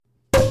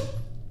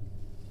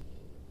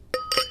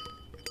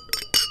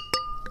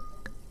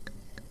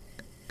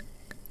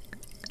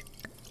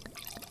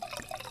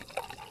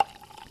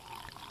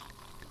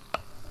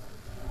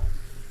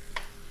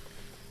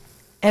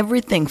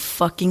Everything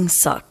fucking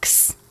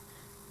sucks,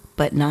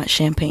 but not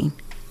champagne.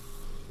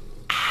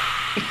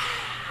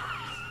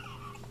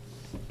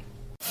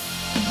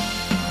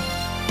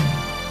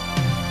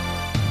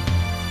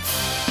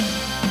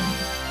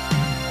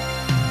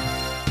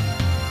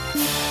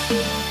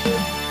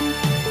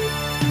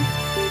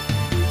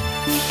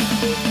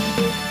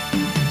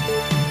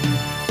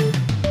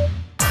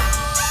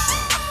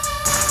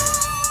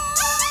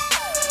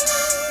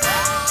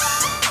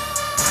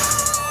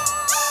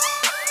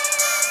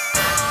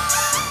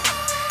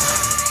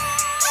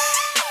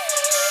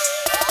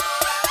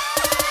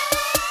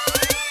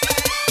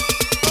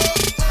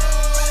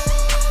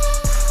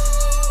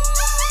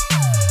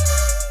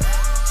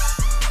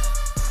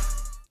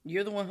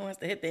 You're the one who has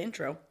to hit the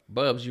intro.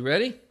 Bubs, you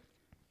ready?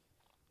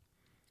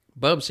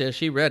 Bubs says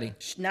she ready.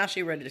 Now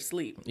she ready to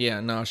sleep. Yeah,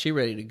 no, she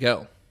ready to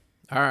go.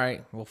 All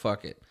right, well,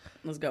 fuck it.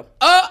 Let's go.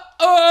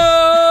 Uh-oh!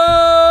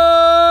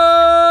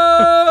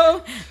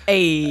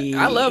 Hey.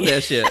 I love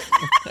that shit.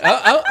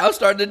 I'm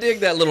starting to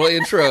dig that little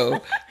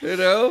intro, you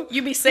know?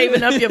 You be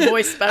saving up your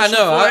voice special I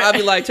know. for it. I'll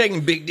be like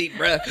taking big, deep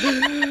breath.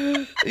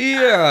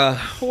 Yeah.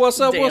 What's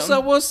up, Damn. what's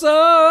up, what's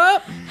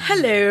up?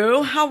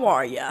 Hello, how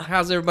are ya?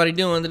 How's everybody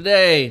doing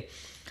today?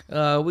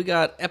 We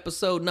got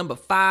episode number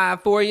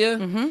 5 for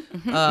you.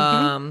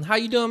 How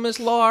you doing, Miss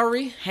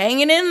Laurie?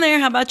 Hanging in there.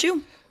 How about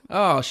you?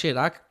 Oh shit,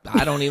 I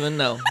don't even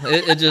know.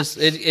 It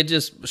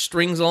just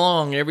strings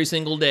along every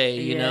single day,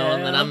 you know,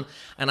 and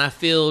then I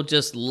feel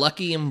just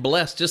lucky and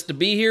blessed just to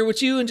be here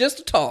with you and just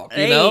to talk,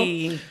 you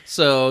know.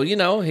 So, you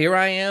know, here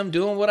I am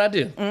doing what I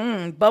do.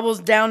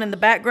 Bubbles down in the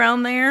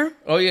background there.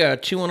 Oh yeah,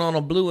 chewing on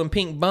a blue and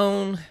pink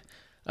bone.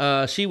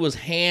 She was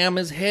ham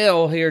as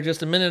hell here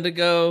just a minute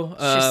ago.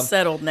 She's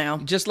settled now.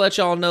 Just let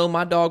y'all know,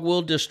 my dog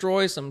will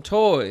destroy some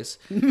toys.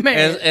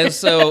 Man. And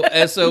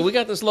so we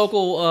got this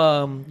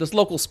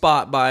local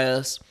spot by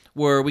us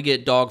where we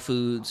get dog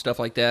food, stuff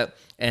like that,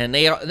 and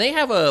they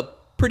have a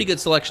pretty good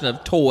selection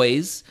of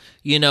toys,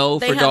 you know,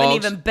 for dogs. They have an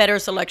even better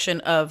selection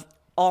of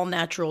all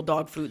natural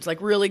dog foods,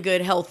 like really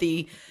good,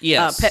 healthy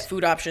pet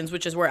food options,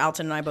 which is where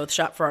Alton and I both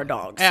shop for our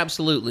dogs.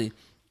 Absolutely.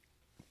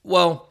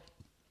 Well,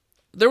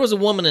 there was a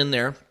woman in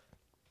there,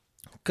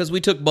 because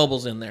we took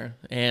Bubbles in there,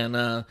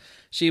 and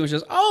she was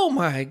just, oh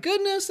my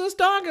goodness, this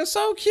dog is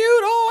so cute.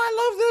 Oh, I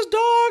love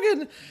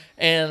this dog.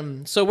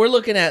 And so we're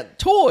looking at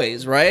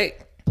toys, right?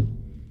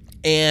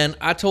 And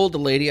I told the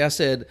lady, I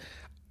said,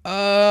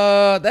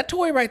 that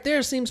toy right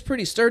there seems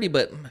pretty sturdy,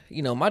 but,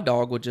 you know, my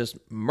dog would just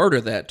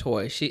murder that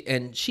toy.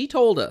 She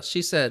told us,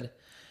 she said,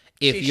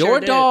 if your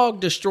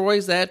dog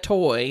destroys that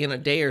toy in a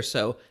day or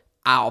so,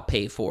 I'll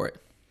pay for it.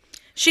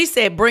 She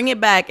said, bring it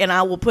back and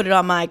I will put it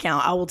on my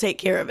account. I will take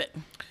care of it.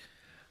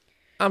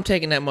 I'm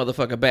taking that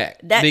motherfucker back.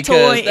 That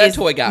because that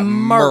toy toy got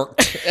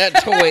murked. That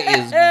toy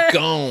is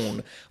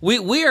gone.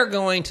 We are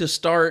going to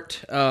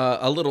start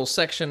a little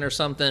section or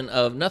something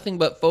of nothing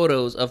but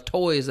photos of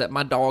toys that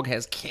my dog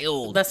has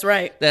killed. That's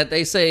right. That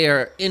they say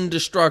are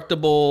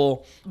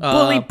indestructible.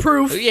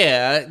 Bully-proof.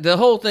 Yeah. The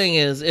whole thing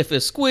is, if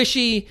it's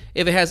squishy,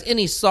 if it has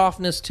any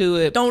softness to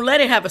it. Don't let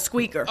it have a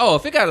squeaker. Oh,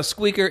 if it got a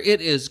squeaker, it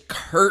is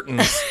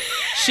curtains.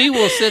 She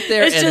will sit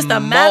there it's and just a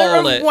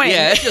matter maul of it. when.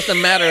 Yeah, it's just a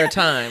matter of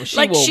time.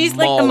 She's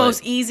like the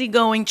most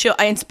easygoing chill.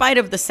 In spite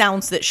of the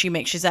sounds that she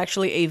makes, she's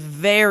actually a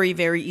very,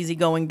 very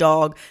easygoing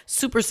dog.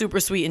 Super, super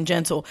sweet and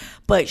gentle.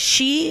 But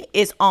she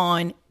is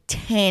on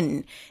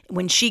 10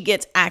 when she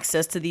gets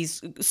access to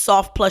these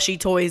soft, plushy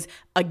toys.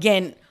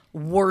 Again,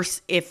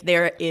 worse if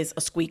there is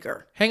a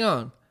squeaker. Hang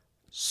on.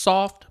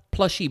 Soft,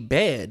 plushy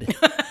bed.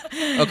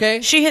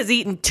 Okay? She has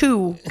eaten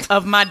 2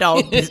 of my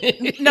dog.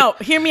 No,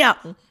 hear me out.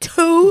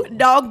 2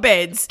 dog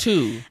beds.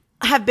 2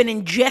 have been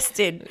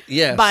ingested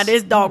by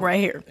this dog right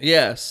here.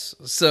 Yes.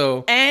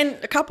 So. And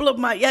a couple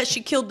of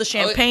she killed the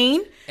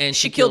champagne. And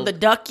she killed the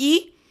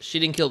ducky. She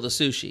didn't kill the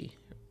sushi.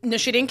 No,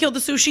 she didn't kill the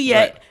sushi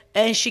yet. Right.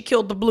 And she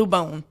killed the blue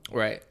bone.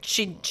 Right.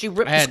 She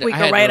ripped the squeaker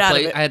right out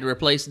of it. I had to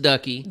replace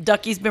Ducky.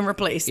 Ducky's been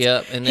replaced.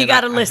 Yep. And he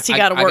got a list he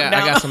got to work down.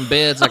 I got some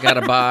beds I got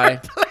to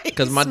buy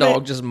because my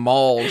dog just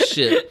mauls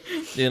shit,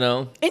 you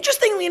know.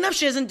 Interestingly enough,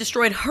 she hasn't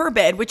destroyed her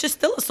bed, which is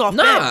still a soft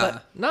bed.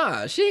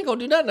 Nah. She ain't going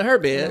to do nothing to her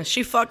bed.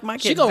 She fucked my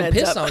kid's She going to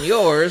piss on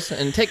yours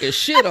and take a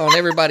shit on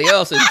everybody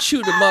else and chew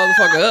the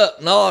motherfucker up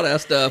and all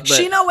that stuff. But,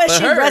 she know where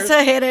she rests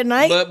her head at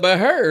night. But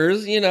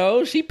hers, you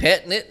know, she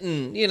petting it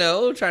and, you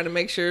know, trying to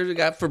make sure she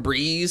got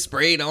Febreze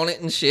sprayed on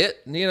it and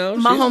shit, you know.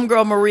 My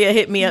homegirl Maria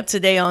hit me up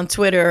today on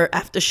Twitter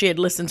after she had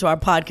listened to our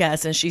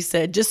podcast, and she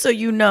said, just so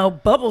you know,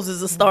 Bubbles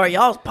is a star of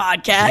y'all's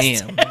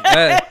podcast. Damn.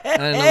 I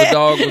didn't know the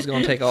dog was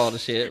going to take all the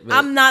shit. But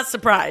I'm not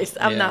surprised.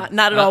 I'm not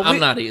at all. I'm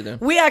not either.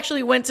 We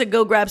actually went to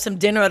go grab some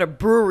dinner at a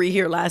brewery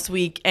here last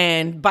week,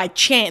 and by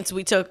chance,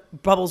 we took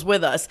Bubbles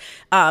with us.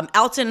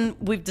 Alton,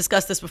 we've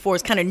discussed this before,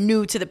 is kind of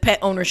new to the pet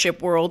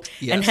ownership world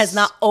and has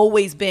not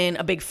always been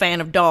a big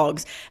fan of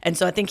dogs. And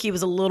so I think he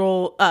was a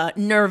little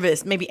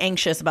nervous, maybe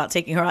anxious about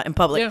taking her out in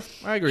public. Yeah,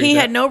 I agree. He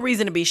had no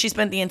reason to be. She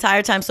spent the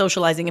entire time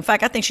socializing. In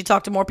fact, I think she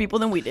talked to more people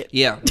than we did.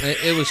 Yeah,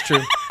 it was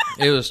true.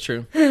 It was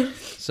true.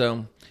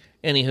 So,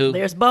 Anywho,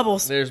 There's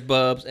Bubbles. There's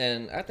Bubs,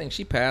 and I think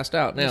she passed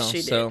out now. She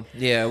did. So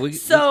yeah, we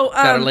So,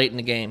 got her late in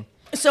the game.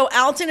 So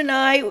Alton and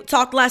I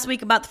talked last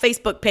week about the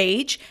Facebook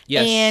page,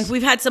 Yes. and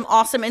we've had some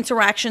awesome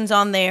interactions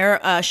on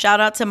there. Shout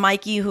out to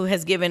Mikey, who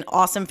has given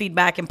awesome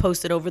feedback and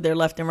posted over there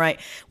left and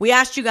right. We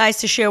asked you guys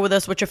to share with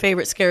us what your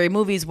favorite scary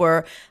movies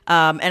were,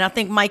 and I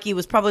think Mikey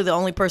was probably the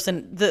only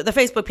person. The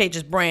Facebook page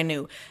is brand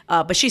new,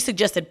 but she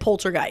suggested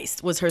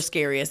Poltergeist was her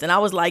scariest, and I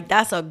was like,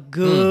 that's a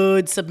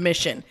good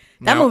submission.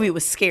 That Now, movie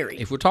was scary.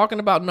 If we're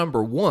talking about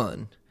number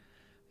one,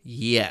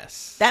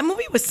 yes. That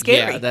movie was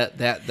scary. Yeah,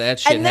 that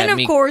shit And then, had of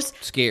me course,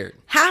 scared.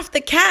 half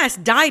the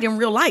cast died in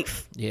real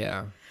life.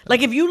 Yeah.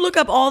 Like, if you look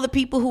up all the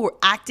people who were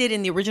acted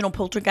in the original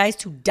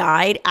Poltergeist who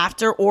died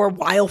after or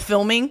while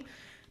filming,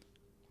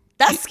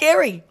 that's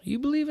scary. You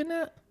believe in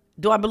that?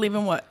 Do I believe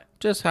in what?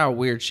 Just how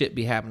weird shit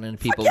be happening to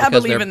people yeah, I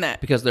because believe they're in that.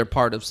 because they're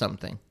part of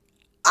something.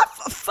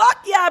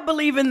 Fuck yeah, I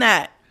believe in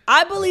that.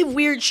 I believe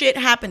weird shit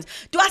happens.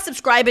 Do I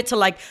subscribe it to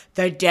like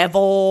the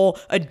devil,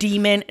 a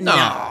demon? No,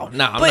 I'm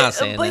not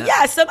saying but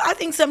that. yeah, I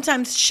think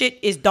sometimes shit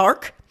is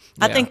dark.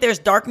 I Yeah. think there's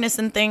darkness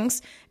in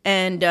things,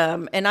 and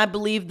I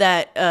believe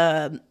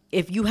that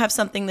if you have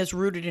something that's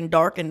rooted in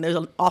dark and there's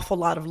an awful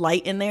lot of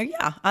light in there,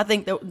 yeah, I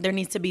think that there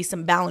needs to be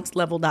some balance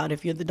leveled out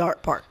if you're the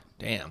dark part.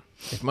 Damn.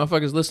 If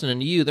motherfuckers listening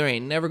to you, there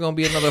ain't never gonna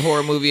be another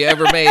horror movie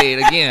ever made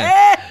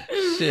again.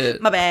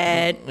 Shit. My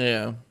bad.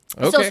 Yeah.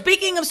 Okay. So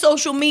speaking of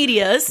social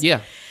medias, yeah.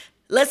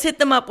 let's hit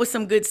them up with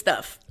some good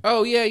stuff.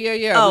 Oh yeah.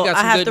 Oh, we got I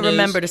some have good to news.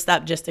 remember to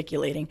stop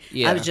gesticulating.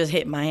 Yeah. I was just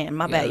hitting my hand.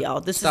 My bad,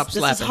 y'all. This Stop is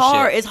slapping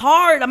hard. shit. It's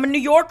hard. I'm a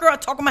New Yorker. I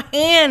talk with my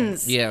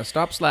hands. Yeah.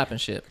 Stop slapping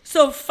shit.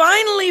 So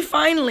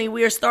finally,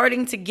 we are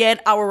starting to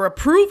get our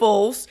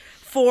approvals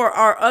for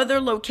our other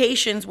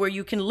locations where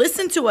you can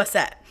listen to us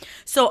at.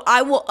 So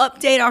I will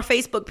update our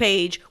Facebook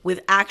page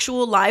with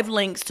actual live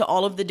links to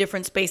all of the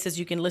different spaces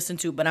you can listen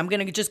to. But I'm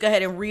going to just go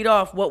ahead and read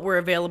off what we're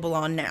available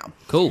on now.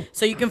 Cool.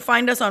 So you can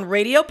find us on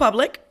Radio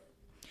Public.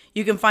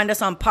 You can find us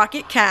on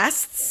Pocket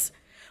Casts.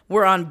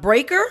 We're on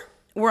Breaker.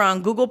 We're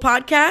on Google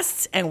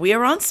Podcasts. And we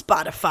are on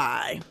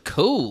Spotify.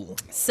 Cool.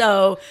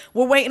 So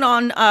we're waiting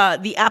on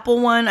the Apple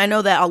one. I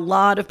know that a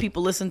lot of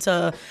people listen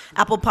to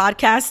Apple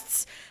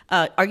Podcasts.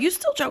 Are you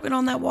still choking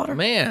on that water?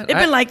 Man, it's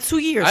been like 2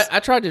 years.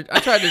 I tried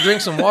to drink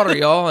some water,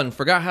 y'all, and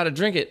forgot how to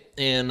drink it,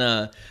 and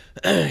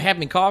had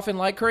me coughing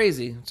like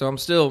crazy. So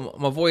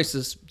my voice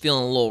is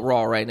feeling a little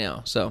raw right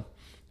now. So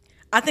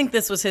I think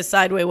this was his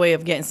sideway way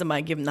of getting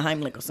somebody give him the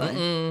Heimlich or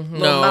something.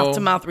 no.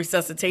 Mouth-to-mouth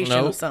resuscitation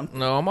or something.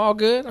 No, I'm all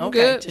good. I'm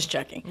Okay, good. just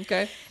checking.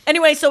 Okay.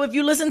 Anyway, so if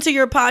you listen to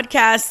your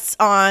podcasts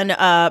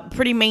on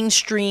pretty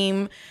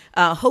mainstream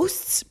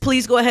hosts,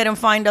 please go ahead and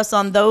find us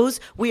on those.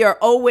 We are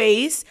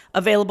always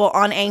available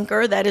on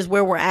Anchor. That is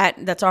where we're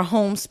at. That's our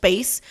home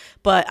space.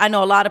 But I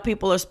know a lot of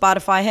people are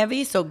Spotify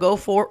heavy, so go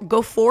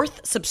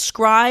forth,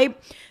 subscribe,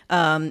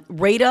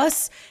 rate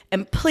us,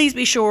 and please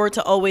be sure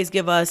to always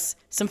give us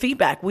some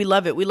feedback. We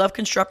love it. We love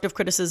constructive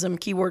criticism,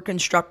 keyword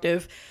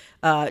constructive.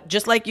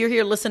 Just like you're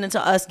here listening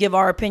to us give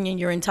our opinion,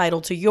 you're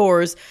entitled to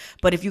yours.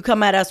 But if you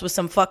come at us with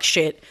some fuck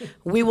shit,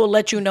 we will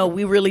let you know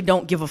we really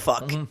don't give a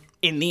fuck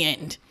in the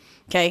end.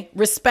 Okay?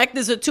 Respect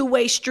is a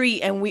two-way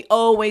street, and we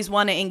always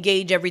want to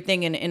engage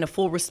everything in a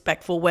full,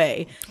 respectful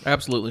way.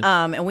 Absolutely.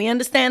 And we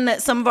understand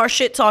that some of our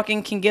shit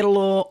talking can get a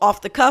little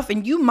off the cuff,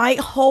 and you might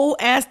whole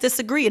ass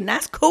disagree, and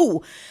that's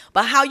cool.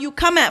 But how you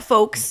come at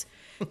folks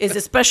is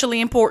especially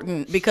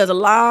important, because a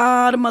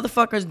lot of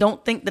motherfuckers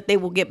don't think that they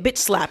will get bitch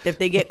slapped if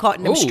they get caught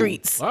in them Ooh.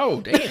 streets. Oh,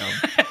 damn.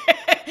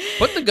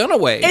 Put the gun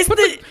away. Put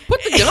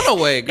the gun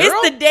away, girl.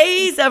 It's the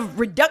days of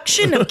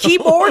reduction of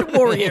keyboard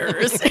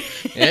warriors.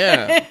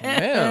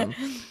 Yeah.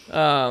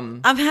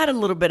 I've had a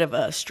little bit of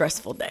a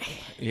stressful day.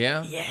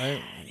 Yeah.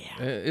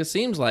 It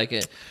seems like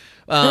it.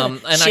 She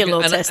a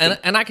little testy.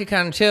 And I could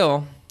kind of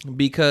tell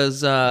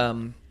because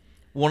one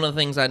of the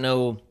things I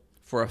know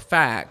for a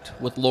fact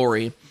with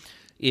Lori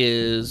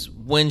is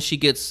when she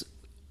gets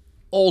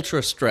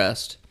ultra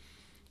stressed,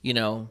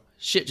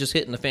 shit just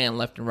hitting the fan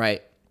left and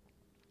right.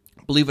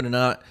 Believe it or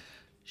not,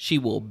 she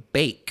will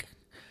bake.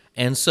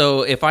 And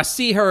so if I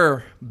see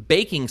her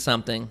baking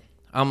something,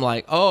 I'm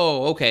like,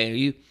 oh,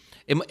 okay,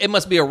 it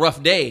must be a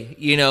rough day,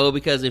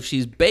 because if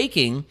she's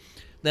baking,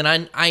 then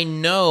I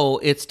know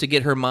it's to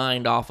get her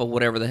mind off of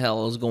whatever the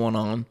hell is going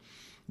on,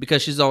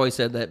 because she's always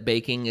said that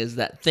baking is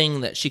that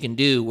thing that she can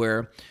do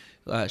where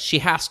she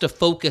has to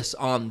focus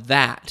on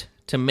that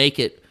to make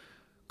it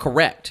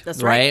correct.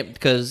 That's right.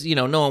 Because,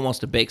 no one wants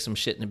to bake some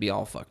shit and be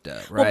all fucked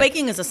up, right? Well,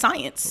 baking is a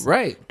science.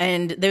 Right.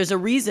 And there's a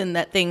reason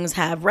that things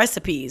have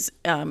recipes.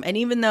 And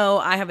even though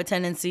I have a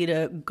tendency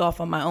to go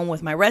off on my own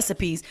with my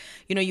recipes,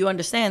 you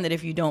understand that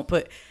if you don't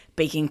put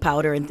baking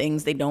powder and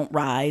things, they don't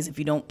rise. If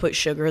you don't put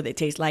sugar, they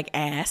taste like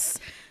ass.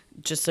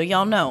 Just so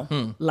y'all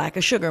know, lack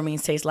of sugar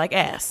means taste like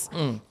ass.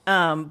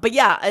 But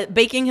yeah,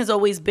 baking has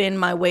always been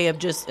my way of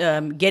just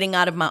getting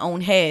out of my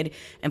own head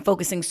and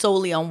focusing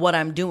solely on what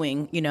I'm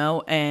doing,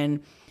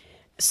 and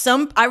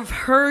I've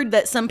heard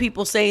that some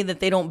people say that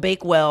they don't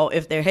bake well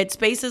if their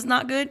headspace is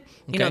not good.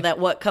 You know, that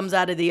what comes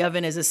out of the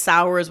oven is as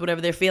sour as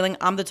whatever they're feeling.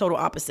 I'm the total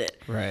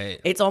opposite. Right.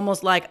 It's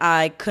almost like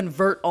I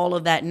convert all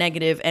of that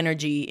negative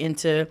energy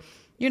into,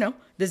 you know,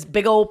 this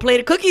big old plate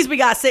of cookies we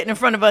got sitting in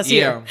front of us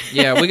here.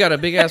 Yeah, we got a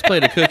big ass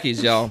plate of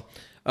cookies, y'all.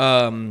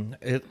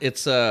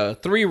 It's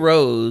 3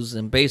 rows,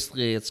 and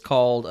basically it's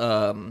called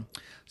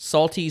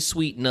salty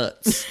sweet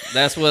nuts.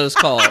 That's what it's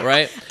called,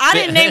 right? I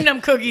didn't name them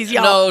cookies,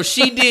 y'all. No,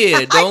 she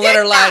did. Don't let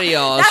her lie to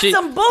y'all. That's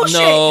some bullshit.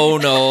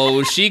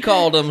 No, she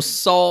called them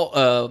salty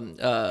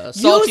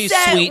you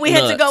said sweet we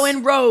nuts. had to go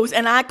in rows,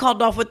 and I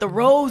called off what the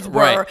rows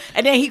were, Right.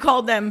 and then he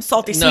called them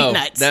salty sweet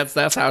nuts.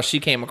 That's how she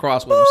came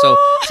across with them.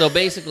 So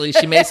basically,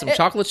 she made some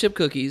chocolate chip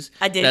cookies.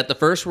 I did. That the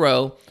first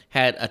row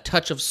had a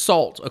touch of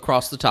salt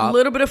across the top. A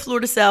little bit of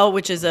fleur de sel,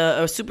 which is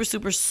a super,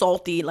 super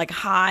salty, like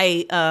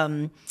high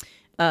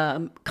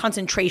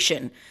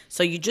concentration.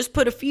 So you just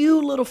put a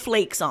few little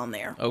flakes on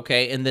there.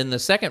 Okay, and then the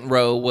second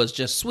row was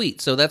just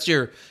sweet. So that's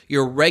your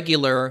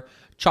regular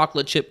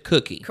chocolate chip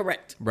cookie.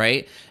 Correct.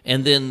 Right?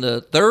 And then the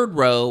third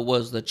row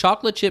was the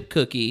chocolate chip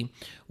cookie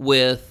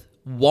with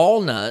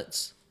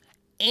walnuts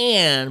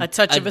and a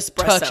touch of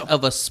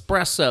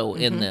espresso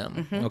in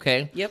them.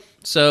 Okay? Yep.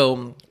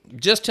 So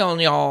just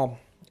telling y'all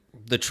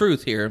the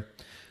truth here,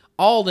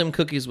 all them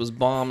cookies was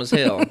bomb as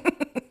hell.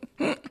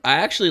 I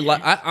actually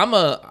like.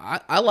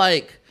 I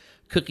like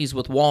cookies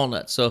with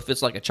walnuts. So if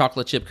it's like a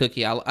chocolate chip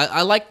cookie,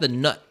 I like the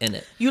nut in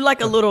it. You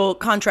like a little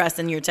contrast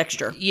in your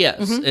texture.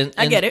 Yes, and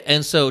I get it.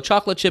 And so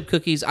chocolate chip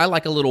cookies, I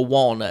like a little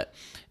walnut.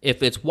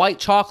 If it's white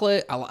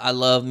chocolate, I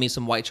love me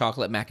some white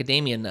chocolate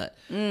macadamia nut.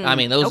 I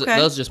mean, those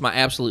are just my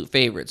absolute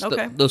favorites.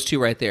 Okay. Those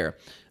 2 right there.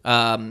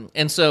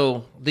 And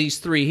so these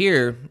 3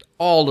 here,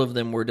 all of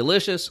them were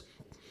delicious.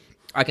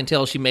 I can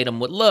tell she made them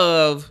with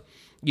love.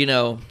 You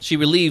know, she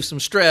relieved some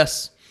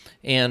stress.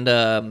 And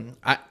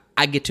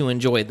I get to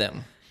enjoy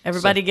them.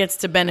 Everybody gets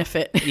to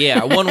benefit.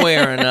 Yeah, one way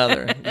or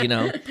another, you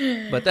know.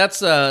 But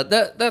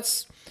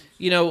that's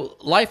you know,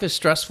 life is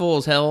stressful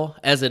as hell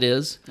as it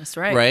is. That's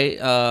right. Right?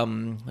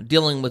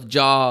 Dealing with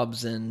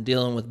jobs and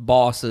dealing with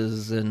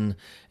bosses and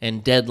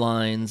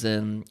deadlines,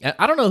 and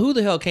I don't know who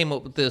the hell came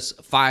up with this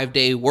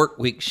 5-day work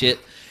week shit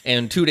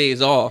and 2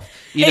 days off.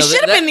 You know, it should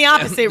have been the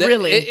opposite,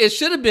 really. It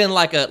should have been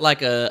like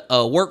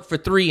a work for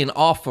 3 and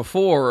off for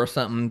 4 or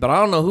something. But I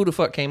don't know who the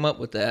fuck came up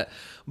with that.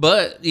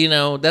 But you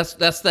know, that's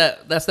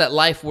that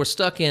life we're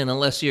stuck in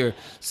unless you're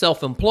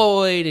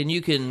self-employed and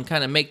you can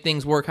kind of make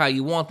things work how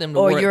you want them to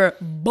or work. Or you're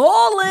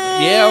balling.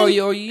 Yeah,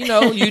 or you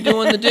know, you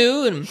doing the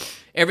do and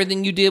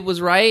everything you did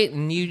was right,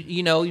 and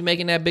you know, you're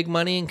making that big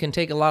money and can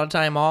take a lot of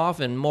time off,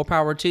 and more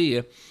power to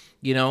you.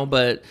 You know,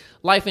 but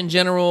life in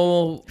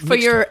general for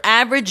your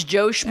average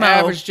Joe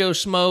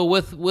Schmo,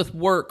 with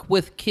work,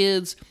 with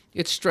kids,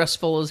 it's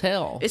stressful as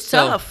hell. It's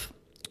tough.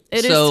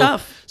 It is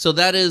tough. So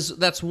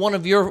that's one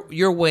of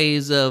your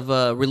ways of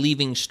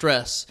relieving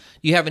stress.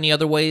 Do you have any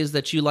other ways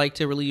that you like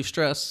to relieve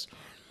stress?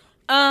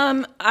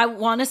 I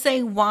want to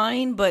say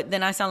wine, but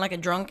then I sound like a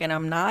drunk, and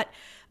I'm not.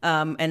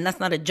 And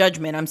that's not a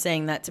judgment. I'm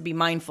saying that to be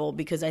mindful,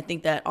 because I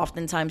think that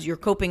oftentimes your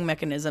coping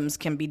mechanisms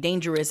can be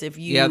dangerous if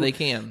you they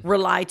can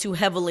rely too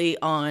heavily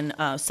on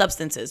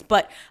substances.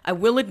 But I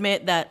will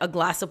admit that a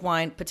glass of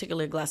wine,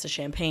 particularly a glass of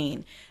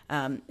champagne,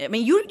 I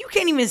mean, you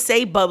can't even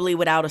say bubbly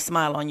without a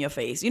smile on your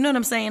face. You know what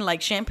I'm saying?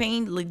 Like,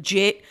 champagne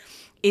legit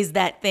is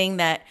that thing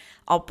that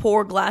I'll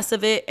pour a glass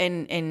of it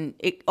and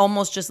it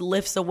almost just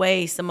lifts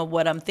away some of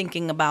what I'm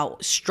thinking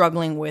about,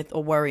 struggling with,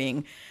 or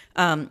worrying.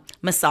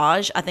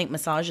 Massage. I think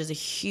massage is a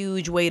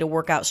huge way to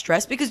work out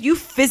stress, because you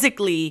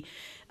physically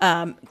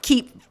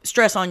keep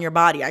stress on your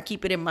body. I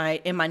keep it in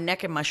my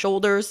neck and my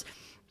shoulders.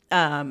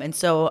 And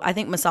so I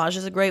think massage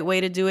is a great way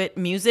to do it.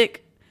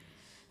 Music.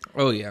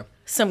 Oh, yeah.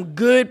 Some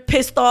good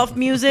pissed off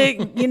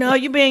music. You know,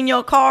 you be in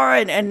your car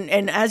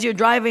and as you're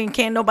driving,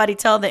 can't nobody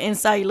tell that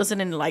inside you're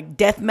listening to like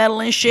death metal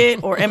and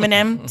shit, or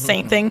Eminem.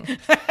 Same thing.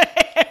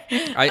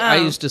 I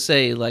used to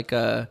say, like,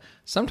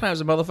 sometimes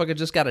a motherfucker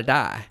just gotta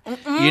die.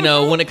 You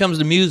know, when it comes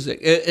to music,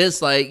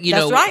 it's like, you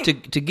know, right.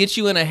 to get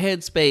you in a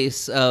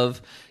headspace of,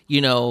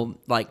 you know,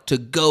 like to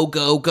go,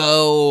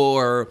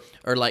 or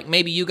like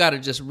maybe you got to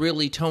just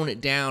really tone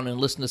it down and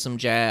listen to some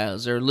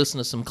jazz or listen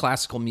to some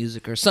classical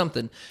music or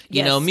something.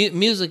 You know,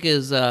 music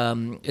is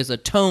a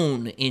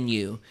tone in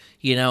you,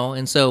 you know,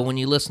 and so when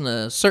you listen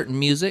to certain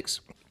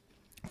musics,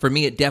 for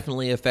me, it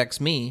definitely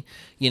affects me,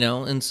 you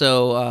know, and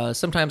so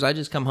sometimes I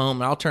just come home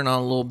and I'll turn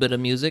on a little bit of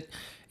music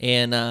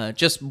and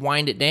just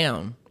wind it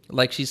down.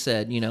 Like she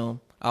said, you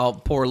know, I'll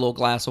pour a little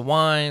glass of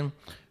wine,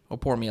 or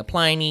pour me a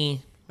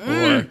Pliny,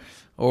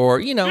 or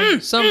you know,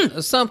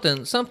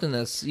 something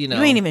that's, you know.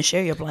 You ain't even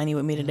share your Pliny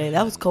with me today.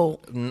 That was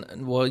cold.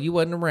 Well, you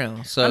wasn't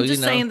around, so I'm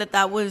just you know. saying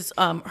that was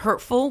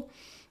hurtful,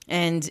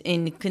 and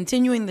in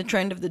continuing the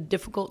trend of the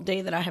difficult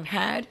day that I have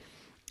had,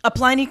 a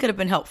Pliny could have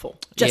been helpful.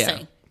 Just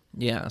saying.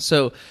 Yeah.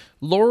 So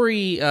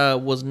Lori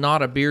was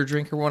not a beer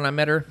drinker when I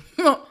met her.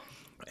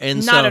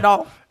 And not at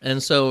all.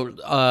 And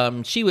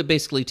so she would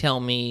basically tell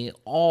me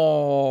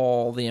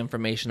all the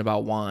information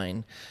about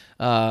wine.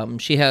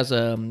 She has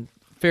a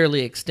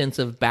fairly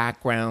extensive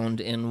background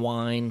in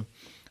wine,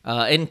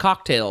 in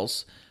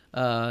cocktails,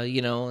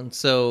 and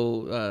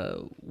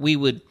so we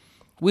would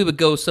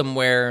go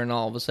somewhere, and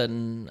all of a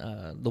sudden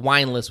the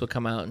wine list would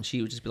come out, and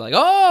she would just be like,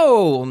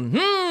 oh,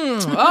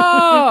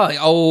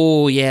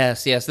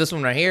 yes, this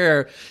one right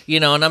here,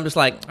 and I'm just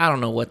like, I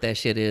don't know what that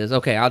shit is.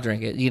 Okay, I'll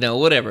drink it,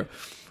 whatever,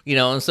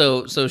 and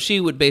so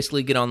she would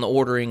basically get on the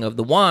ordering of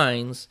the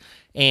wines.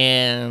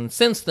 And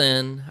since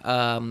then,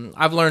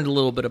 I've learned a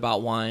little bit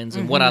about wines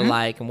and what I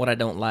like and what I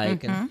don't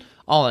like and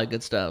all that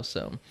good stuff.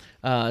 So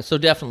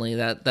definitely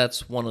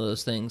that's one of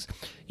those things.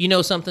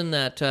 Something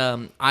that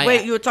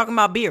Wait, you were talking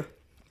about beer.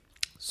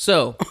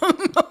 So,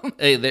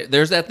 hey,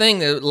 there's that thing,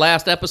 the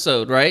last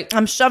episode, right?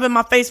 I'm shoving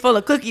my face full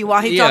of cookie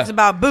while he talks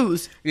about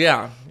booze.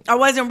 Yeah. I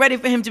wasn't ready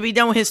for him to be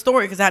done with his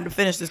story because I had to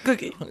finish this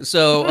cookie.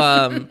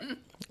 So,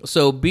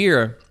 so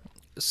beer.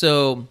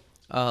 So,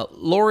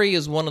 Lori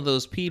is one of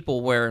those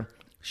people where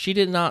she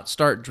did not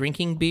start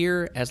drinking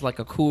beer as like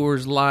a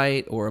Coors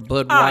Light or a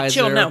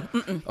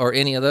Budweiser or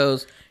any of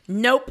those.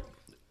 Nope.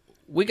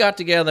 We got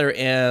together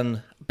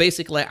and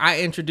basically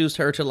I introduced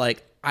her to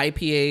like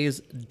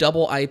IPAs,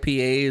 double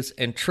IPAs,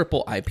 and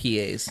triple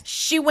IPAs.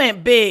 She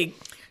went big.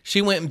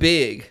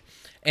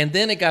 And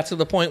then it got to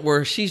the point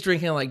where she's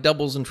drinking like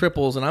doubles and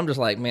triples, and I'm just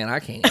like, man, I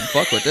can't even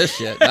fuck with this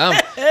shit.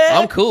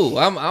 I'm cool.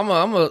 I'm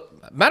a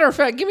matter of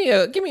fact, give me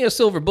a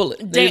silver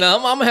bullet. I'm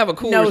gonna have a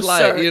Coors Light.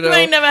 Sir. You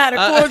ain't never had a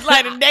Coors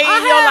Light a day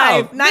in your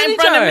life. Not in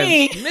front of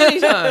me. Many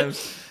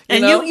times.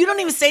 And you don't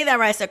even say that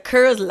right. It's a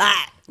Coors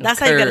Light. That's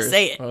how you gotta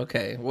say it.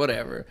 Okay,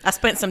 whatever. I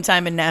spent some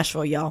time in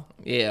Nashville, y'all.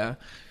 Yeah.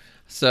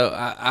 So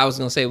I was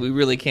gonna say we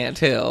really can't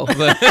tell,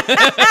 but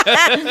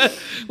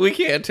we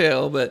can't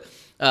tell. But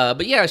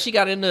yeah, she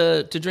got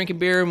into drinking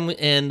beer,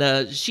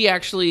 and she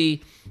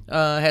actually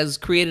has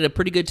created a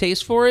pretty good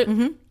taste for it.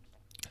 Mm-hmm.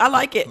 I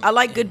like it. I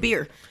like good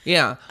beer.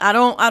 Yeah. I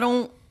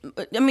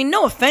mean,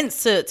 no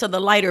offense to the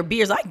lighter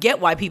beers. I get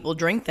why people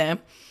drink them.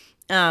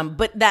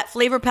 But that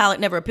flavor palette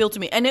never appealed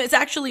to me. And it's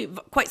actually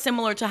quite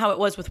similar to how it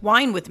was with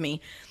wine with me.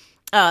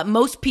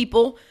 Most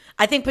people,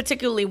 I think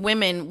particularly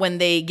women, when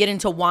they get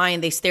into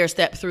wine, they stair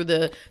step through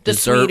the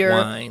dessert sweeter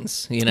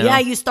wines, Yeah,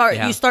 you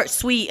start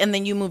sweet and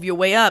then you move your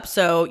way up.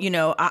 So,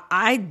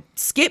 I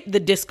skip the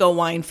disco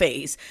wine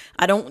phase.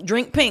 I don't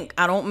drink pink.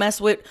 I don't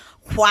mess with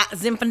white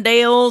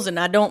Zinfandels, and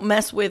I don't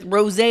mess with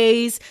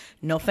rosés.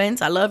 No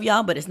offense, I love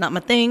y'all, but it's not my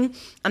thing.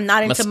 I'm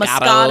not into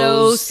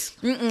Moscatos.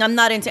 I'm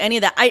not into any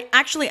of that.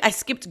 I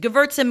skipped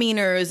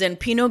Gewürztraminers and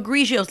Pinot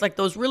Grigios, like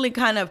those really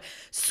kind of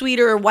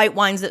sweeter white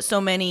wines that so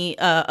many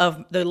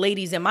of the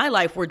ladies in my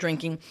life were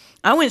drinking.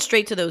 I went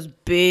straight to those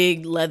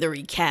big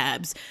leathery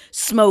cabs,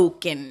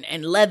 smoke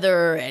and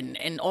leather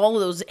and all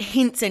of those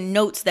hints and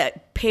notes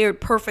that paired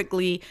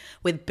perfectly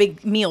with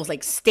big meals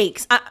like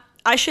steaks.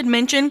 I should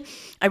mention,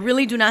 I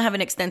really do not have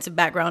an extensive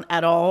background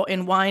at all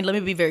in wine. Let me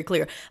be very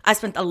clear. I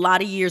spent a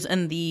lot of years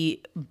in the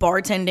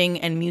bartending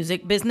and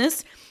music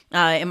business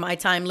in my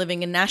time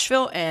living in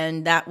Nashville,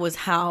 and that was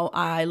how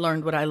I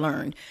learned what I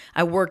learned.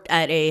 I worked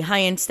at a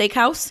high-end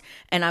steakhouse,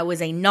 and I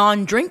was a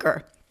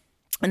non-drinker.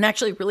 And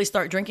actually really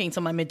start drinking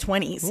until my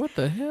mid-20s. What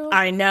the hell?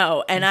 I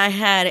know. And I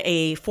had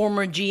a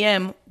former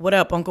GM, what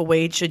up, Uncle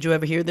Wade, should you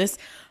ever hear this,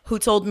 who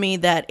told me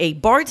that a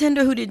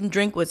bartender who didn't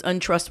drink was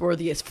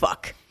untrustworthy as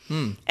fuck.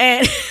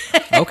 And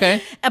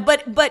okay.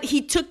 But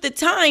he took the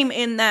time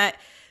in that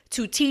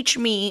to teach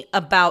me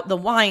about the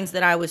wines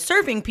that I was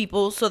serving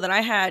people, so that I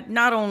had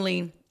not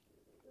only,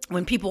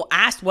 when people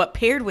asked what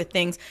paired with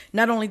things,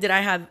 not only did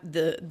I have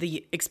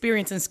the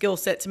experience and skill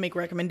set to make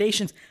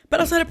recommendations, but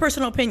I also had a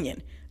personal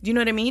opinion. Do you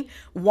know what I mean?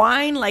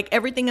 Wine, like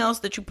everything else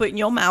that you put in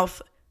your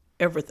mouth,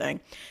 everything,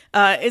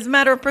 is a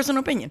matter of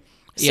personal opinion.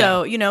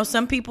 So,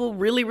 some people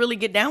really, really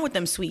get down with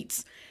them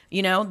sweets.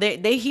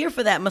 They here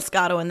for that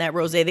Moscato and that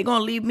Rosé. They're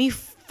going to leave me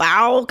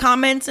foul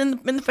comments in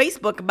the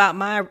Facebook about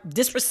my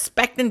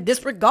disrespect and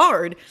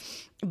disregard.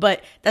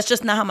 But that's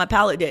just not how my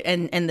palate did.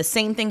 And the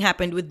same thing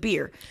happened with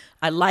beer.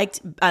 I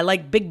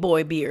like big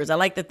boy beers. I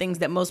like the things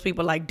that most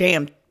people like,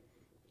 damn,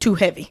 too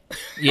heavy.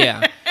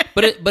 Yeah.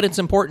 But it's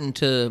important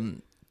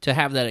to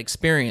have that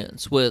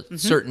experience with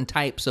certain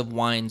types of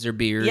wines or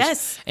beers.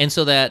 Yes. And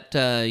so that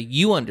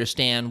you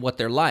understand what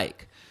they're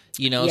like.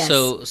 Yes.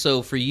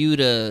 So for you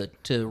to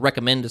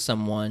recommend to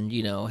someone,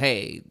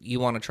 hey, you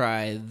want to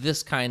try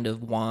this kind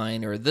of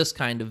wine or this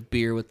kind of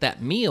beer with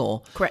that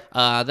meal. Correct.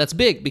 That's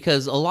big,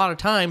 because a lot of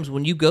times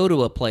when you go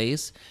to a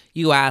place,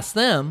 you ask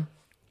them,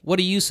 what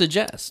do you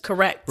suggest?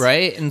 Correct.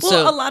 Right? And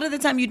a lot of the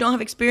time you don't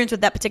have experience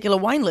with that particular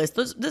wine list.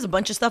 There's a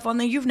bunch of stuff on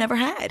there you've never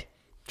had.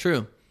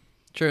 True.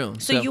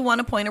 So you want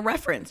a point of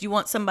reference. You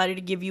want somebody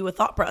to give you a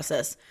thought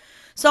process.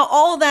 So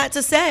all that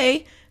to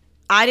say,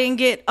 I didn't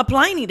get a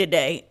Pliny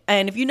today.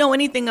 And if you know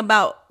anything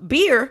about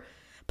beer,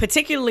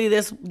 particularly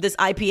this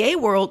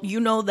IPA world, you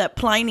know that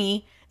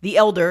Pliny the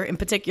Elder in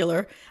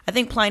particular, I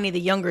think Pliny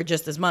the Younger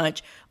just as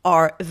much,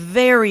 are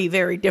very,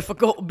 very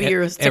difficult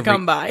beers to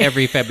come by.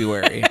 Every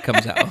February it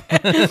comes out.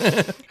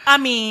 I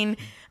mean,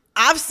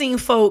 I've seen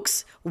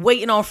folks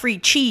waiting on free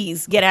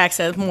cheese get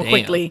access more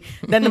quickly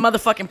than the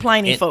motherfucking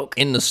Pliny folk.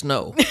 In the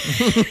snow.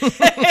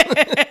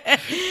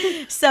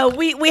 So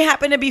we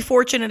happen to be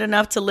fortunate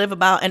enough to live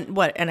about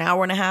an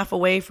hour and a half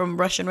away from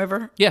Russian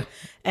River. Yeah.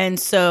 And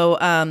so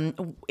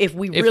if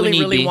we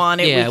really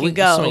want it, we can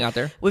go. Swing out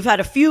there. We've had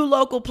a few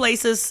local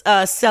places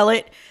sell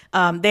it.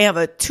 They have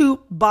a 2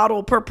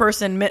 bottle per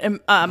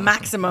person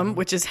maximum,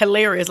 which is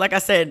hilarious. Like I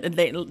said,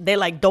 they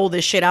like dole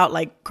this shit out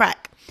like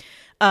crack.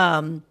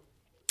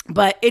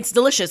 But it's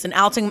delicious. And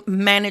Alton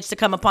managed to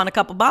come upon a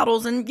couple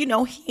bottles, and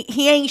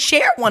he ain't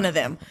shared one of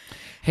them.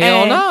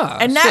 Hell no.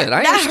 And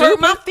that hurt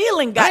my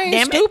feeling,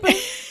 goddammit.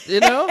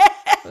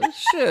 Stupid.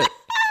 Shit.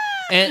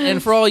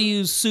 And for all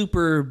you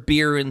super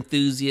beer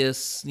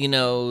enthusiasts,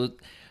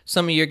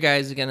 some of your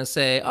guys are going to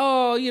say,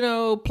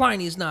 oh,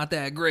 Pliny's not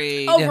that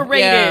great.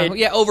 Overrated.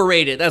 Yeah,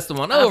 overrated. That's the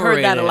one. I've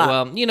Overrated. heard that a lot.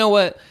 Well, you know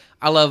what?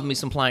 I love me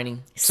some Pliny.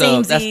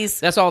 So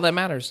that's all that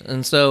matters.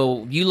 And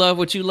so you love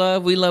what you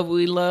love, we love what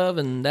we love,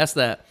 and that's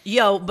that.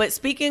 Yo, but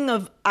speaking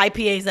of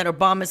IPAs that are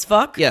bomb as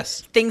fuck,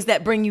 yes, things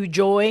that bring you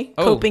joy,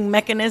 coping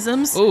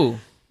mechanisms,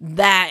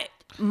 that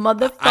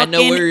motherfucking I know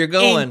where you're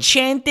going.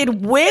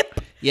 Enchanted Whip.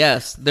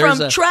 Yes,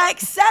 from track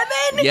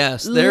 7.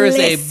 Yes, there is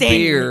a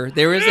beer.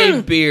 There is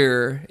a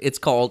beer. It's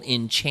called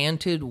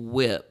Enchanted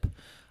Whip.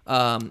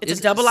 It's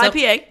a double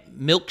IPA.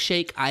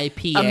 Milkshake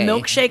IPA. A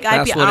milkshake IPA.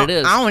 That's what it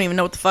is. I don't even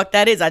know what the fuck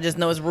that is. I just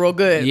know it's real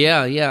good.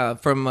 Yeah.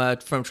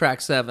 From track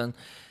 7,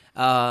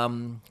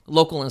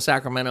 local in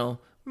Sacramento.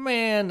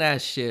 Man,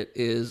 that shit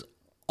is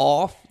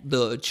off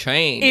the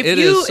chain. It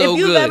is so good.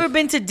 If you've ever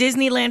been to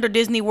Disneyland or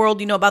Disney World,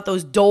 you know about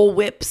those Dole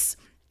Whips.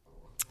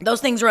 Those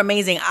things are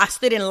amazing. I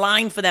stood in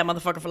line for that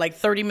motherfucker for like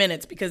 30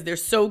 minutes because they're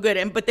so good.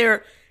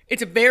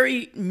 It's a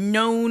very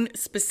known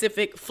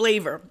specific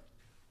flavor.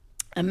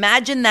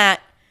 Imagine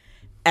that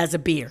as a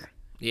beer.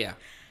 Yeah.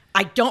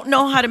 I don't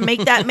know how to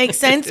make that make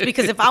sense,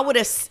 because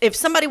if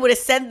somebody would have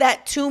said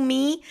that to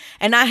me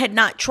and I had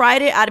not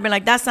tried it, I'd have been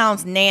like, that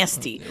sounds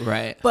nasty.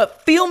 Right.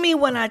 But feel me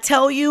when I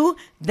tell you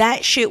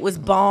that shit was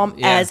bomb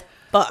as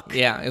fuck.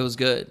 Yeah, it was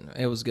good.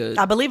 It was good.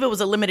 I believe it was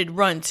a limited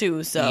run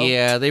too. So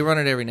yeah, they run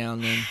it every now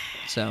and then.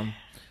 So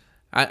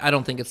I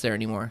don't think it's there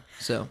anymore.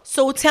 So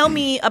tell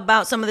me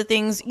about some of the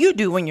things you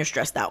do when you're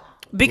stressed out,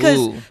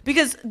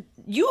 because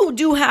you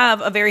do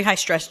have a very high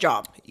stress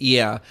job.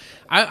 Yeah,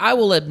 I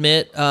will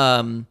admit,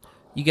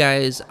 you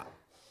guys,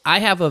 I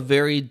have a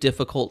very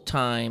difficult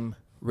time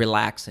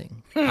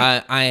relaxing.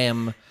 I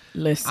am.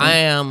 Listen. I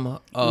am.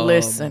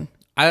 Listen.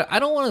 I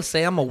don't want to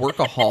say I'm a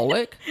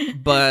workaholic,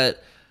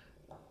 but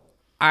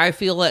I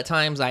feel at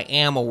times I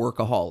am a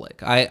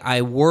workaholic.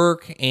 I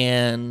work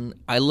and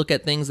I look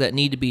at things that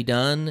need to be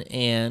done,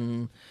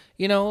 and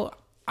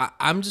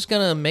I'm just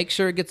gonna make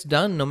sure it gets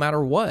done no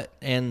matter what.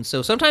 And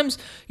so sometimes,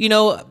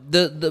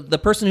 the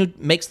person who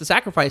makes the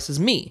sacrifice is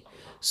me.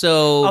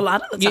 So a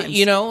lot of the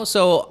times,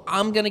 so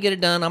I'm gonna get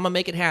it done. I'm gonna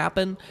make it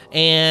happen,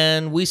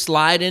 and we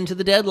slide into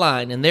the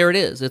deadline, and there it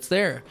is. It's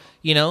there,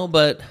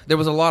 But there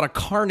was a lot of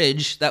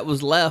carnage that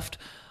was left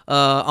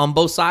on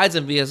both sides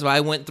of me as I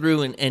went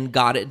through and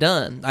got it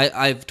done.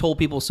 I've told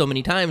people so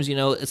many times,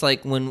 it's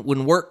like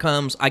when work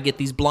comes, I get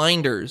these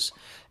blinders.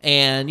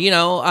 And,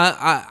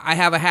 I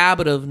have a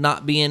habit of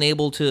not being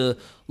able to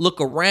look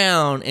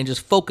around and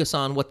just focus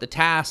on what the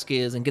task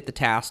is and get the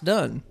task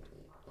done.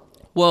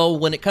 Well,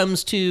 when it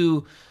comes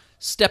to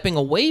stepping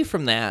away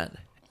from that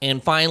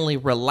and finally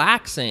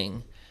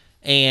relaxing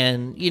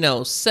and,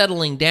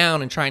 settling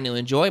down and trying to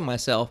enjoy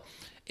myself,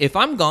 if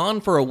I'm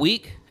gone for a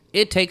week,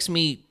 it takes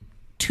me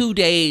 2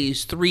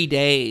 days, 3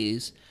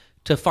 days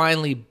to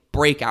finally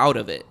break out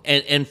of it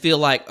and feel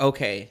like,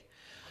 okay,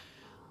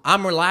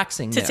 I'm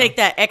relaxing now. To take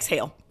that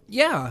exhale.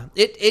 Yeah,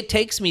 it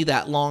takes me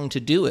that long to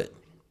do it.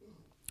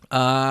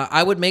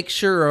 I would make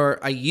sure, or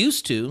I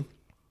used to,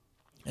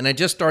 and I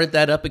just started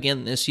that up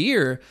again this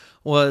year,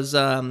 was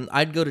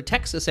I'd go to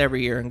Texas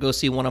every year and go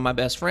see one of my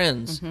best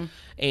friends. Mm-hmm.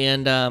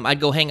 And I'd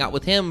go hang out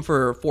with him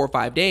for 4 or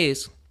 5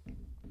 days.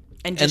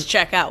 And just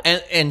check out.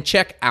 And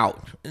check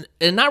out.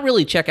 And not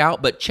really check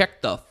out, but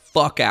check the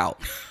fuck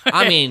out.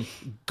 I mean,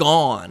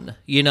 gone.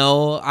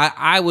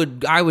 I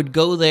would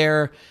go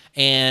there,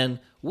 and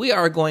we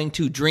are going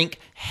to drink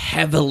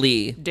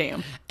heavily.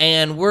 Damn.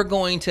 And we're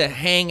going to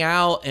hang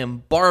out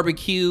and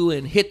barbecue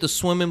and hit the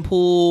swimming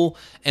pool.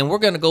 And we're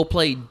going to go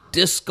play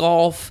disc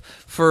golf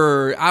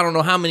for I don't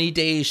know how many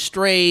days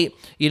straight,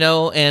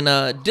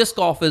 And disc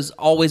golf has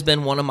always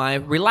been one of my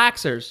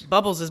relaxers.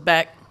 Bubbles is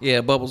back.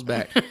 Yeah, Bubbles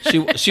back.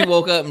 She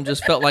woke up and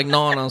just felt like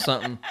gnawing on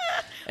something.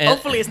 And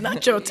hopefully it's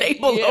not your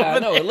table. Yeah, I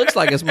know. It looks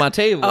like it's my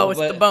table. Oh, it's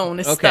the bone.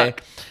 It's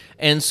stuck.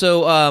 And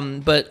so,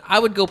 but I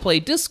would go play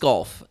disc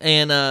golf.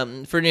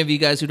 And for any of you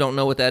guys who don't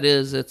know what that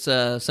is, it's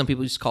some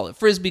people just call it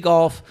Frisbee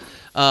golf.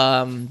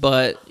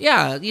 But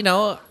yeah,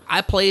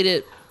 I played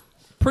it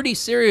pretty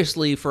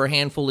seriously for a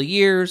handful of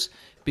years,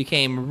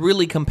 became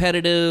really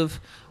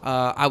competitive.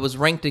 I was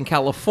ranked in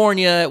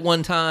California at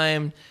one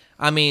time.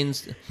 I mean,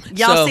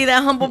 Y'all see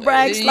that humble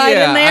brag slide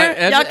in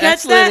there? Y'all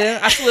catch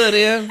that? I slid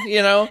in,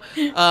 you know.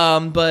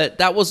 But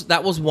that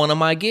was one of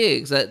my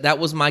gigs. That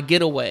was my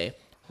getaway.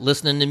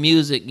 Listening to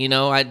music, you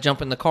know, I'd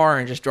jump in the car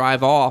and just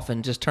drive off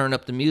and just turn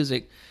up the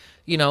music,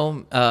 you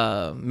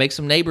know, make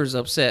some neighbors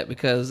upset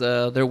because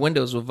their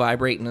windows were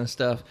vibrating and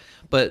stuff.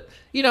 But,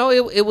 you know,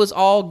 it was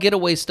all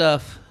getaway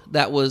stuff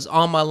that was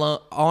on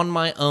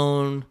my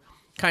own,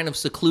 kind of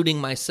secluding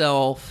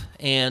myself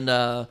and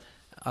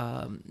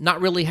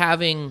not really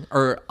having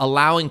or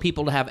allowing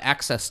people to have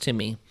access to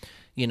me,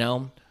 you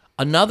know.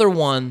 Another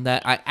one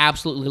that I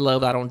absolutely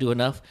love, I don't do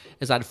enough,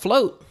 is I'd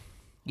float.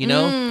 You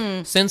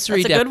know,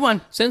 sensory. That's a good one.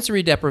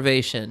 Sensory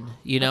deprivation.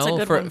 You That's a know,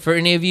 good one. for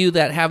any of you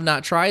that have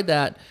not tried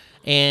that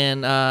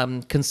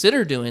and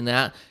consider doing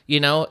that, you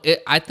know,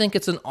 I think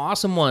it's an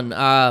awesome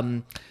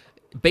one.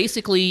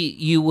 Basically,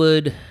 you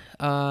would.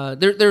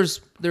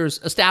 There's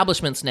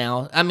establishments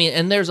now. I mean,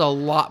 and there's a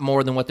lot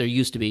more than what there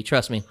used to be.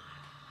 Trust me.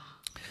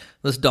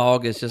 This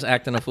dog is just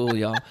acting a fool,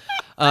 y'all.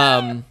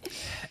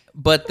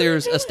 But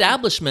there's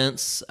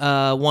establishments.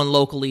 One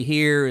locally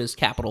here is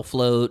Capital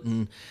Float,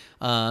 and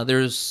there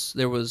was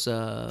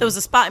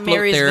a spot in float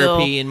Marysville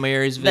therapy in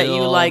Marysville that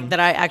you like that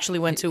I actually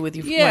went to with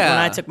you when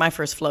I took my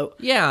first float.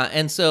 Yeah,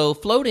 and so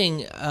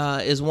floating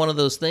is one of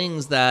those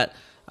things that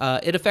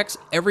it affects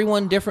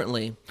everyone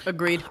differently.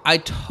 Agreed. I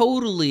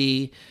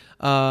totally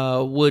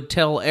would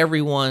tell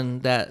everyone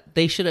that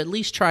they should at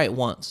least try it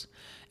once,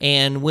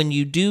 and when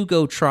you do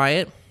go try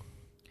it,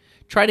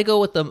 try to go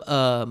with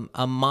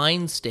a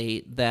mind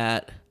state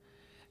that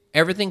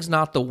everything's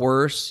not the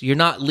worst. You're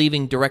not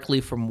leaving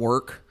directly from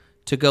work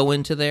to go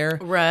into there.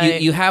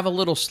 Right. You have a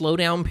little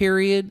slowdown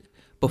period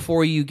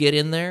before you get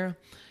in there.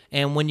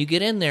 And when you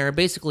get in there,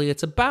 basically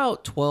it's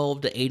about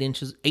 12 to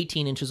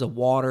 18 inches of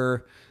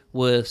water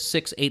with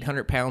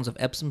 800 pounds of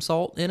Epsom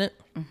salt in it.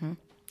 Mm-hmm.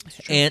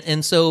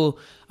 And so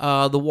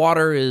the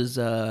water is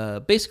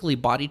basically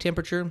body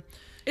temperature.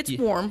 It's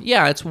warm.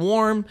 Yeah, it's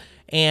warm.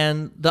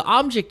 And the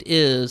object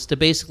is to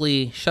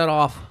basically shut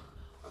off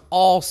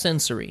all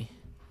sensory.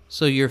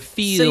 So your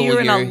feel, So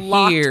you're in a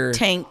locked hear.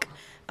 tank.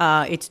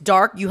 It's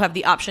dark. You have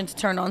the option to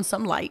turn on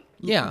some light.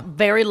 Yeah.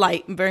 Very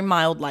light, very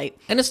mild light.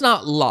 And it's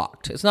not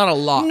locked. It's not a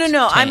locked No,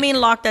 tank. I mean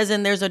locked as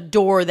in there's a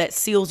door that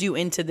seals you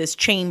into this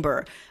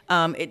chamber.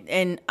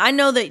 And I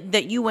know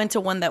that you went to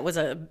one that was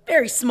a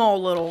very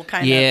small little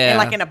kind of, and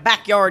like in a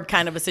backyard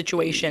kind of a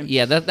situation.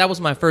 Yeah, that was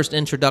my first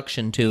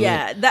introduction to it.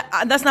 Yeah,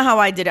 that's not how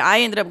I did it. I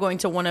ended up going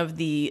to one of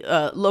the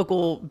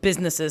local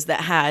businesses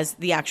that has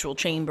the actual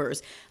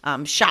chambers,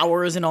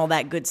 showers and all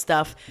that good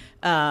stuff.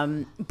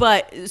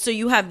 But so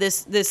you have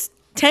this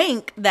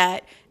tank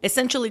that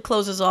essentially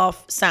closes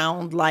off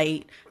sound,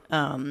 light,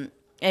 and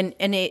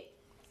it.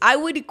 I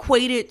would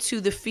equate it to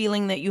the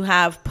feeling that you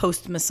have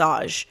post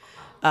massage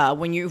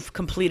when you've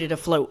completed a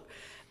float.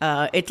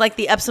 It's like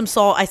the Epsom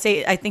salt. I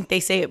think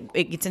they say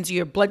it gets into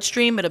your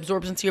bloodstream. It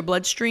absorbs into your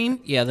bloodstream.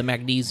 Yeah, the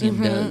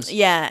magnesium does.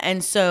 Yeah,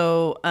 and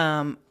so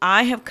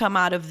I have come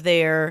out of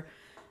there.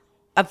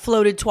 I've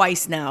floated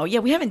twice now. Yeah,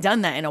 we haven't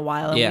done that in a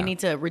while, and we need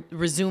to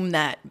resume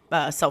that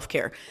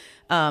self-care.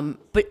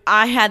 But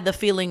I had the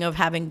feeling of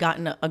having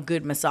gotten a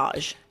good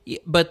massage. Yeah,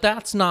 but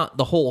that's not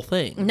the whole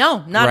thing.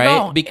 No, not at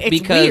all.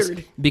 It's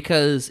weird.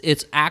 Because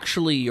it's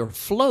actually your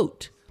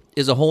float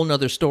is a whole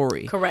nother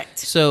story. Correct.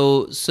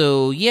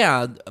 So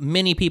yeah,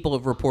 many people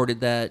have reported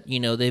that, you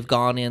know, they've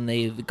gone in,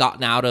 they've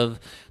gotten out of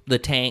the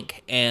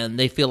tank, and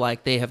they feel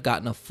like they have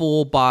gotten a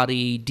full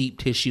body deep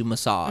tissue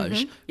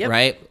massage,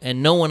 right?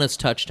 And no one has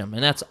touched them,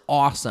 and that's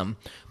awesome.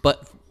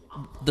 But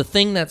the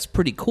thing that's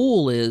pretty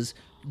cool is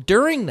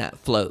during that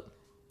float,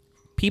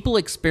 people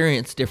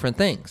experience different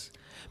things.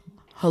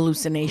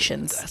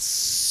 Hallucinations.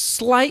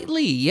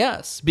 Slightly,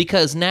 yes,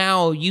 because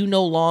now you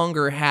no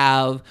longer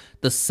have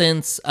the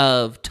sense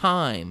of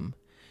time.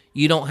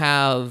 You don't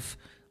have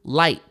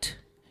light.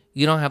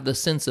 You don't have the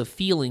sense of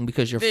feeling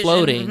because you're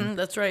floating. Mm-hmm,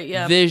 that's right,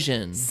 yeah.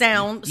 Vision.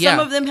 Sound. Yeah. Some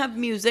of them have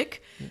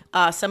music.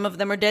 Some of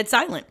them are dead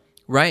silent.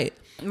 Right.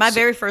 My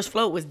very first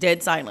float was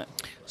dead silent.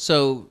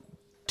 So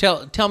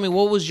tell me,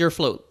 what was your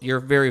float, your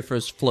very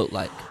first float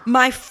like?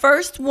 My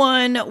first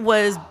one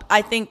was,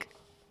 I think,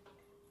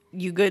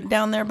 you good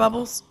down there,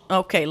 Bubbles?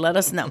 Okay, let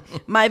us know.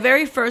 My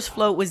very first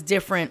float was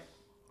different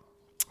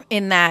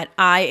in that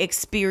I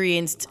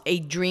experienced a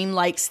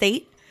dreamlike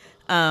state.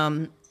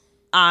 I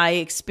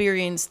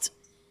experienced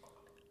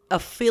a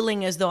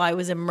feeling as though I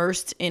was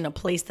immersed in a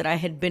place that I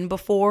had been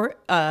before,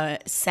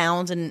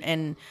 sounds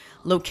and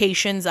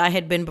locations I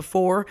had been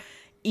before,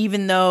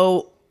 even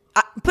though,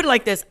 put it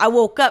like this, I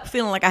woke up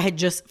feeling like I had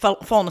just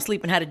fallen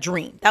asleep and had a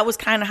dream. That was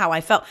kind of how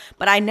I felt.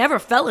 But I never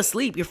fell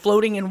asleep. You're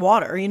floating in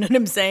water. You know what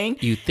I'm saying?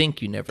 You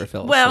think you never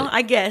fell asleep. Well,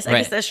 I guess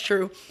Right. that's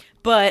true.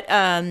 But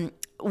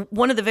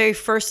one of the very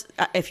first,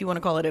 if you want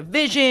to call it a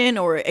vision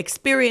or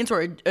experience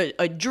or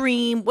a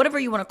dream, whatever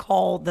you want to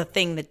call the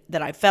thing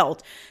that I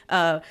felt,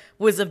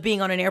 was of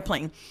being on an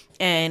airplane.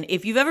 And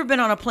if you've ever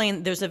been on a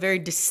plane, there's a very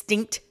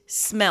distinct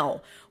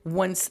smell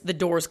once the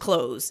doors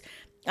close.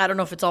 I don't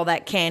know if it's all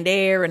that canned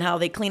air and how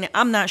they clean it.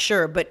 I'm not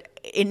sure, but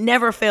it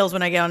never fails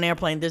when I get on an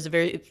airplane. There's a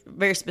very,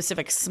 very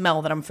specific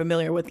smell that I'm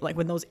familiar with, like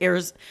when those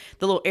the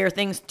little air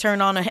things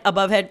turn on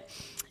above head.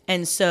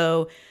 And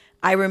so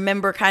I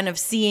remember kind of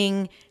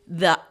seeing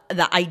the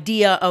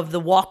idea of the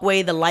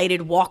walkway, the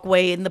lighted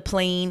walkway in the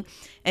plane.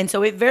 And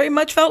so it very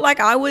much felt like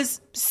I was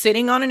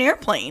sitting on an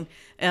airplane.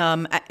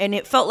 And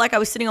it felt like I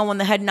was sitting on one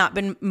that had not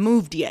been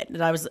moved yet,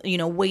 that I was,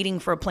 waiting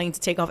for a plane to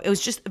take off. It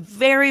was just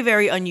very,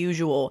 very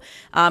unusual.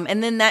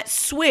 And then that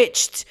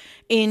switched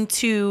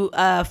into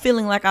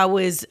feeling like I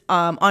was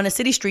on a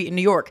city street in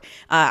New York.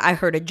 I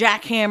heard a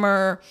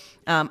jackhammer.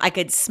 I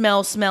could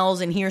smell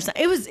smells and hear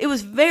something. It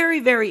was very,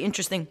 very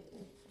interesting.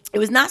 It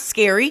was not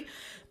scary.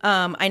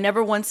 I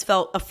never once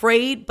felt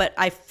afraid, but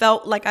I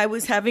felt like I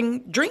was having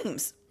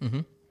dreams.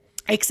 Mm-hmm.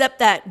 Except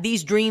that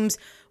these dreams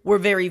were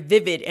very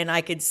vivid and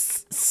I could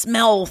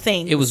smell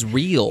things. It was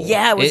real.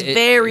 Yeah, it was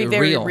very,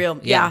 very real. real.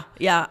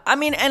 Yeah. I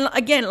mean, and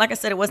again, like I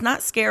said, it was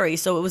not scary.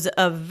 So it was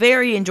a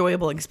very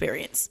enjoyable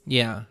experience.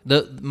 Yeah.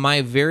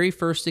 My very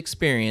first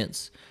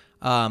experience,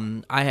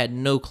 I had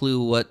no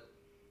clue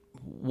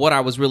what I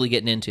was really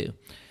getting into.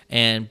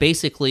 And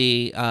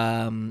basically,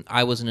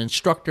 I was an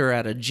instructor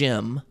at a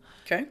gym.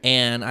 Okay.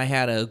 And I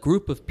had a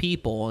group of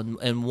people,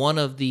 and one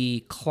of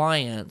the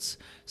clients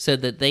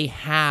said that they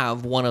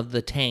have one of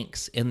the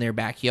tanks in their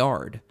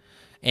backyard.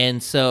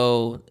 And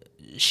so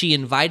she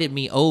invited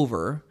me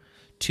over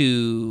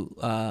to,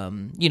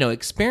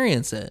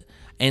 experience it.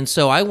 And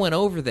so I went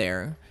over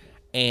there,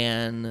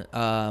 and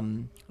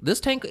this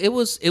tank, it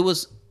was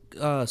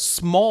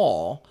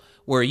small,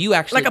 where you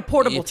actually... Like a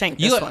portable tank,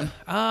 this one.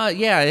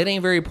 Yeah, it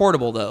ain't very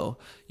portable, though.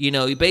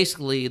 You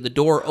basically, the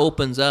door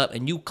opens up,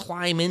 and you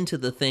climb into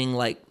the thing,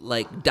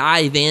 like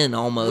dive in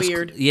almost.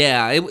 Weird.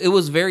 Yeah, it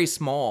was very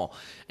small.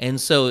 And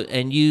so,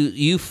 and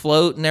you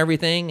float and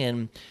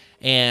everything,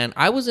 and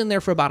I was in there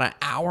for about an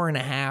hour and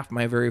a half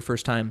my very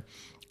first time.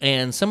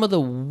 And some of the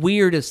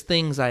weirdest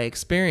things I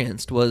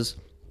experienced was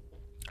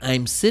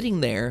I'm sitting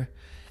there,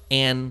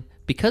 and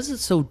because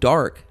it's so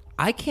dark,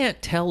 I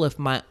can't tell if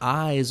my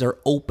eyes are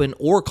open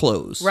or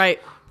closed. Right.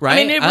 Right?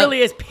 I mean, it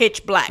really is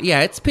pitch black.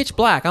 Yeah, it's pitch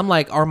black. I'm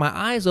like, are my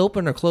eyes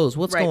open or closed?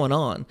 What's Right. going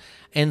on?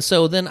 And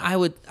so then I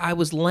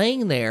was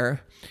laying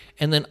there,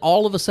 and then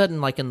all of a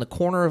sudden, like in the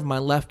corner of my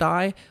left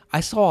eye, I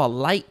saw a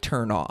light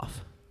turn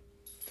off.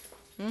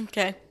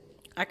 Okay.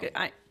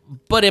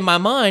 But in my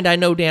mind, I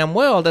know damn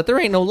well that there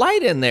ain't no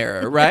light in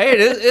there, right?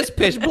 It's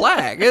pitch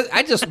black.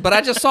 I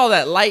just saw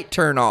that light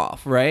turn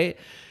off, right?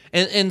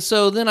 And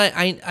so then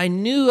I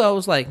knew, I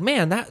was like,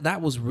 man,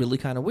 that was really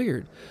kind of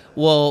weird.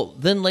 Well,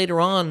 then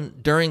later on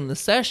during the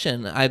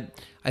session,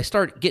 I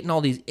start getting all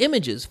these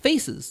images,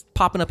 faces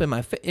popping up in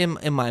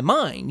my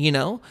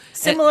mind,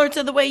 Similar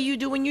to the way you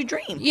do when you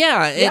dream.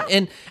 Yeah,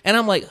 and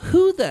I'm like,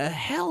 who the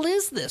hell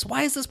is this?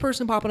 Why is this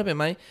person popping up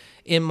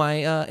in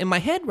my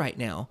head right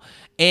now?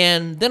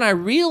 And then I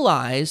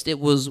realized it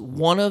was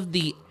one of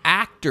the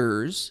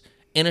actors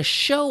in a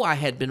show I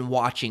had been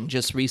watching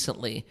just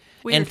recently.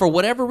 Weird. And for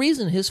whatever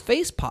reason, his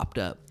face popped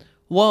up.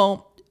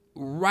 Well,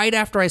 right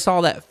after I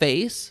saw that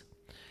face,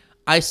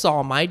 I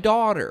saw my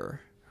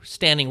daughter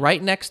standing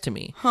right next to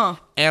me. Huh.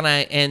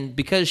 And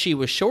because she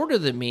was shorter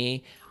than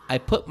me, I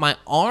put my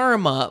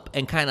arm up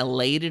and kind of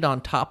laid it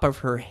on top of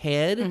her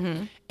head,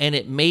 and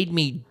it made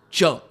me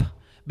jump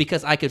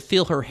because I could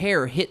feel her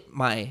hair hit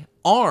my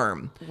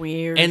arm.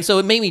 Weird. And so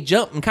it made me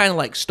jump and kind of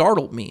like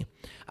startled me.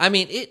 I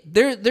mean,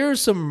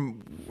 there's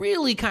some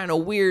really kind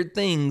of weird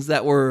things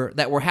that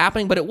were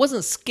happening, but it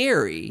wasn't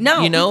scary.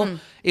 No. Mm-hmm.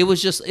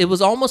 It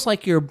was almost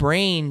like your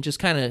brain just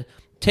kind of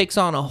takes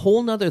on a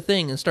whole nother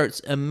thing and starts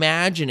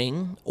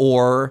imagining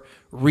or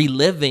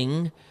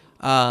reliving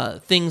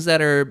things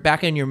that are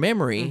back in your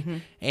memory,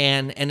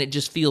 and it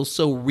just feels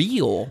so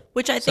real.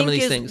 Which I some think of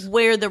these is things.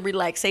 where the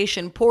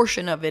relaxation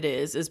portion of it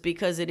is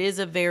because it is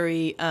a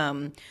very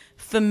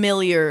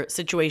familiar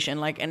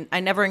situation. And I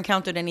never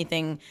encountered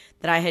anything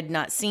that I had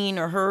not seen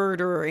or heard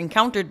or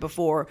encountered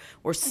before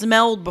or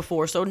smelled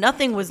before. So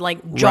nothing was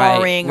like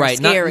jarring or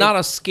scary. Not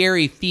a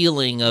scary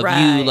feeling of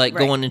you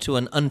going into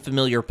an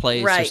unfamiliar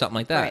place or something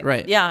like that.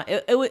 Right. Yeah.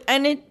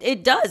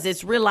 It does.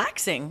 It's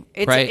relaxing.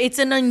 It's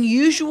an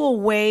unusual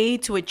way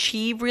to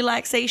achieve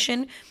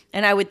relaxation.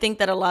 And I would think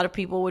that a lot of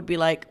people would be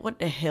like, what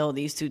the hell are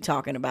these two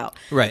talking about?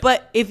 Right.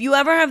 But if you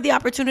ever have the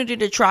opportunity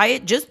to try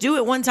it, just do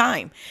it one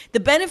time. The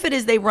benefit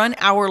is they run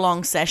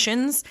hour-long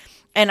sessions.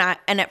 And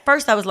at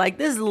first I was like,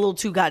 this is a little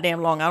too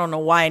goddamn long. I don't know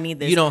why I need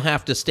this. You don't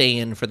have to stay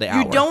in for the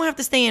hour. You don't have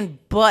to stay in.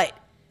 But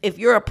if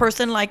you're a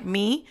person like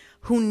me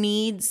who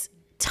needs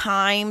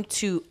time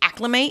to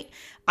acclimate,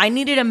 I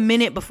needed a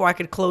minute before I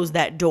could close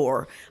that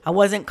door. I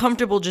wasn't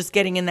comfortable just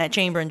getting in that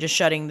chamber and just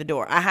shutting the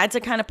door. I had to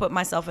kind of put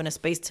myself in a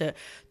space to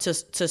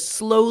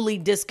slowly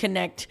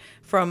disconnect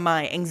from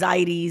my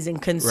anxieties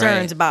and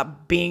concerns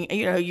about being,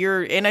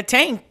 you're in a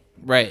tank.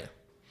 Right.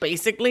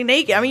 Basically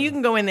naked. I mean, you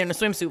can go in there in a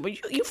swimsuit,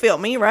 but you feel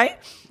me, right?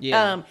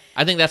 Yeah.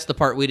 I think that's the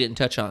part we didn't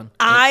touch on.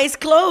 Eyes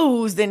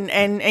closed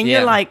and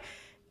you're like,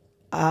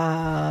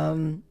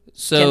 can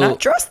I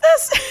trust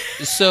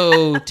this?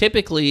 So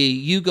typically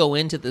you go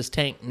into this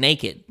tank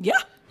naked. Yeah.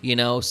 You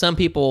know, some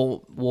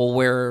people will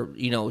wear,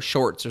 you know,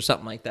 shorts or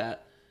something like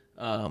that.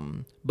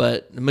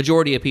 But the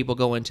majority of people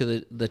go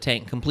into the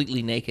tank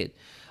completely naked.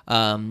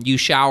 You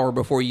shower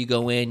before you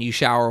go in, you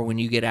shower when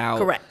you get out.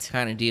 Correct.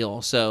 Kind of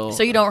deal. So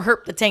you don't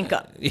hurt the tank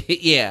up.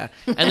 yeah.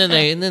 And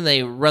then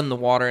they run the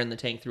water in the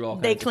tank through all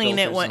kinds They of clean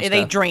it, filters and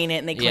they stuff. drain it,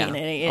 and they clean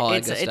it. all that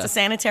It's good a stuff.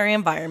 sanitary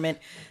environment.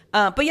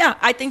 But yeah,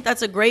 I think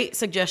that's a great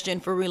suggestion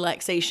for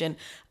relaxation.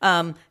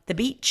 The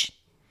beach.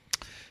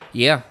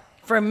 Yeah.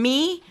 For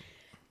me,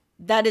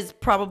 that is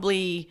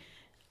probably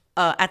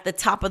at the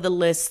top of the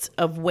list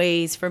of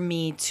ways for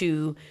me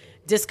to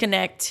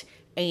disconnect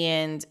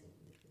and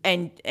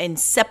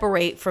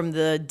separate from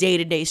the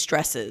day-to-day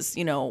stresses,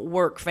 you know,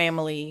 work,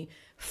 family,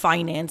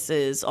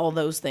 finances, all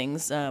those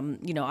things.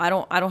 You know, I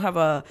don't have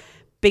a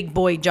big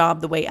boy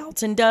job the way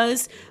Alton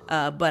does,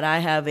 but I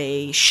have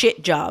a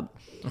shit job.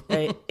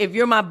 If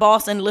you're my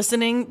boss and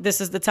listening,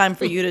 this is the time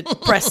for you to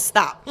press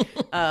stop.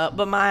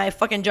 But my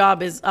fucking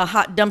job is a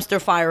hot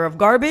dumpster fire of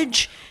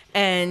garbage,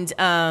 and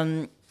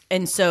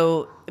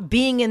so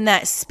being in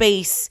that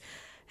space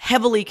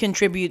heavily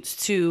contributes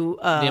to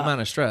The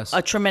amount of stress.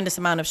 a tremendous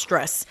amount of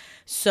stress.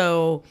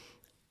 So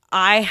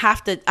I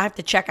have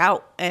to check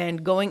out,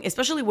 and going,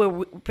 especially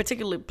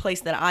particular place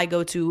that I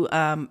go to,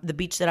 the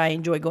beach that I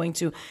enjoy going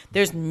to,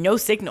 there's no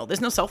signal. There's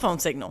no cell phone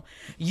signal.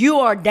 You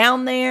are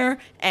down there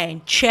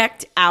and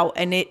checked out.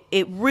 And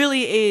it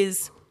really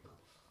is,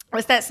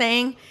 what's that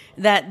saying?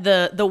 That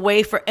the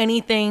way for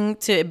anything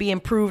to be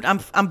improved,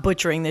 I'm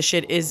butchering this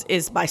shit,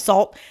 is by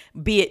salt,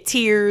 be it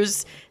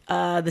tears,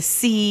 the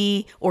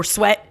sea, or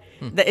sweat.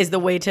 That is the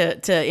way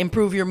to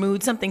improve your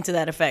mood, something to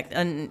that effect.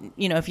 And,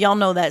 you know, if y'all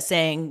know that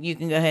saying, you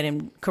can go ahead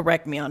and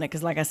correct me on it.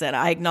 Because like I said,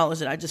 I acknowledge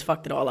that I just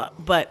fucked it all up.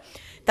 But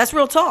that's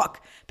real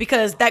talk,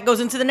 because that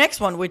goes into the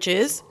next one, which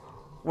is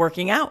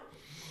working out.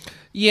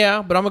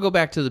 Yeah, but I'm gonna go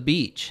back to the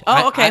beach.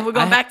 Oh, okay. We're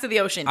going back to the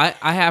ocean. I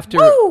have to.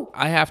 Woo!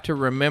 I have to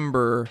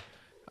remember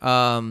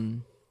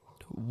one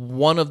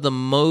of the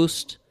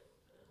most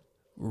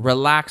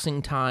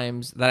relaxing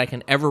times that I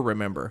can ever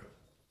remember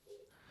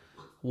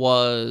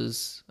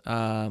was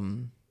a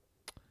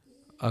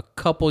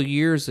couple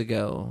years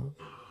ago.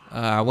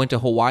 I went to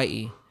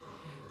Hawaii,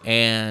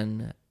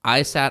 and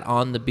I sat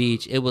on the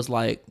beach. It was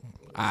like,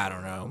 I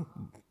don't know,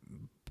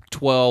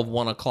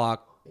 1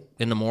 o'clock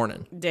in the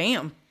morning.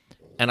 Damn.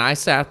 And I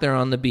sat there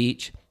on the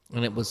beach,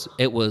 and it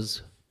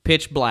was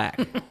pitch black.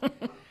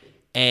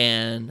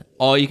 And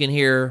all you can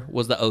hear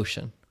was the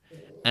ocean.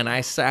 And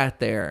I sat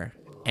there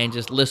and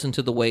just listened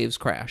to the waves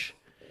crash.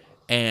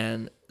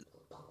 And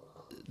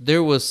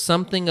there was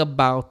something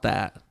about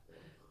that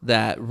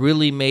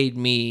really made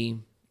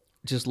me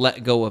just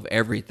let go of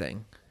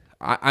everything.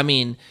 I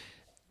mean,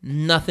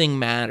 nothing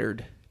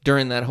mattered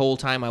during that whole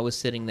time I was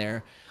sitting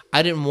there.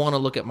 I didn't want to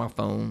look at my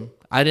phone.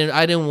 I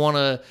didn't want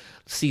to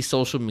see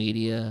social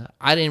media.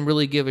 I didn't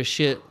really give a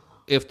shit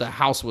if the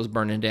house was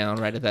burning down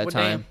right at that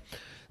time.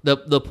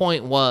 The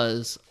point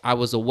was, I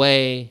was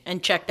away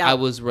and checked out. I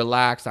was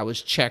relaxed. I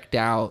was checked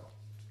out.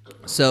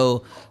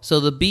 So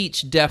the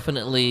beach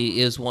definitely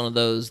is one of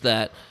those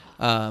that,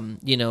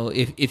 you know,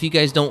 if you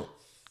guys don't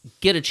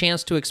get a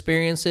chance to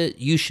experience it,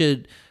 you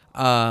should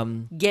put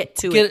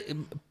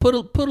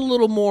a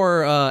little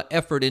more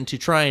effort into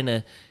trying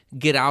to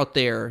get out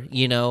there,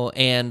 you know.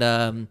 And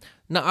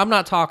no, I'm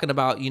not talking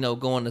about, you know,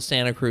 going to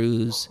Santa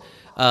Cruz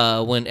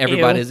when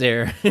everybody's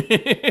there,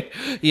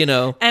 you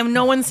know. And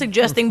no one's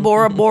suggesting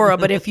Bora Bora,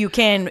 but if you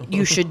can,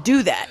 you should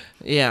do that.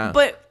 Yeah.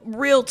 But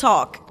real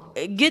talk,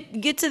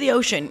 get to the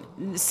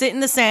ocean, sit in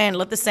the sand,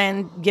 let the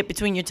sand get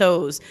between your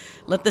toes,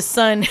 let the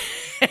sun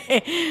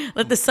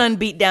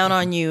beat down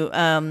on you.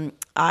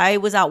 I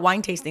was out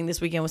wine tasting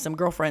this weekend with some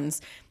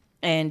girlfriends,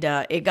 and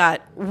it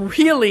got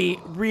really,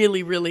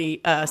 really,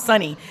 really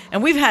sunny.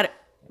 And we've had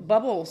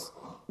Bubbles.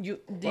 Do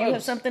you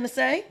have something to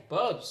say?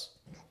 Bubs.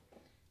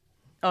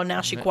 Oh,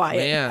 now she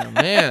quiet. Yeah,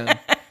 man.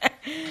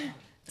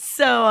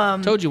 So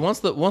Told you once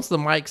the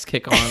mics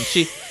kick on,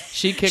 she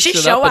kicks She it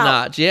show up a out.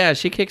 notch. Yeah,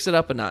 she kicks it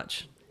up a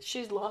notch.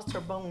 she's lost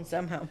her bone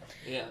somehow.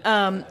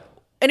 Yeah.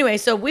 Anyway,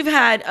 so we've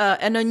had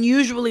an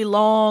unusually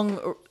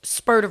long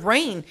spurt of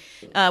rain.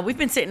 We've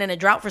been sitting in a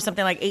drought for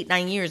something like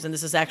 8-9 years, and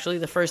this is actually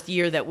the first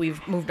year that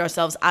we've moved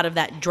ourselves out of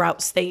that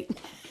drought state.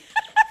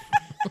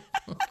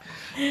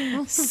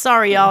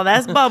 Sorry, y'all.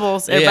 That's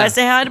Bubbles. Everybody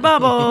say hi to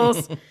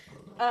Bubbles.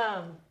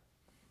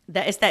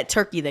 It's that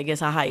turkey that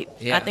gets a hype.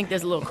 Yeah. I think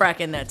there's a little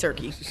crack in that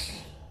turkey.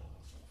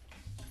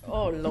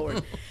 Oh,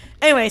 Lord.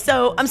 Anyway,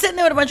 so I'm sitting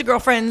there with a bunch of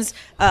girlfriends.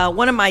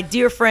 One of my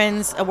dear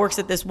friends works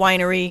at this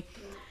winery.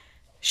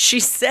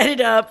 She set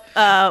it up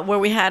where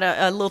we had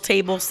a little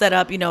table set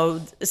up, you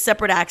know,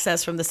 separate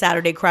access from the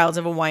Saturday crowds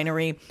of a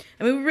winery.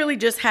 I mean, we really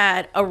just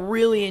had a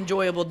really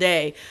enjoyable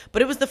day.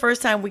 But it was the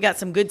first time we got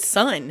some good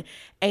sun.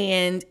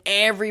 And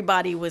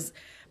everybody was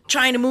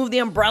trying to move the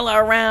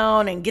umbrella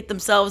around and get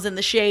themselves in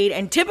the shade.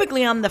 And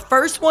typically I'm the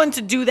first one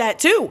to do that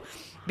too,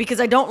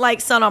 because I don't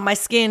like sun on my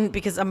skin,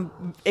 because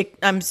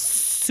I'm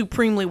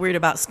supremely weird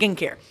about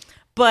skincare.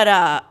 But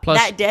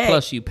that day...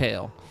 Plus you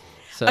pale.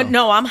 So.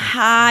 No, I'm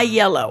high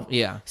yellow.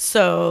 Yeah.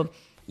 So,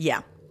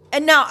 yeah.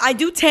 And now I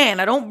do tan,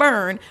 I don't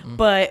burn,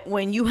 but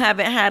when you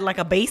haven't had like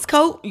a base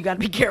coat, you got to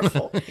be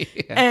careful.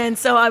 And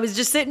so I was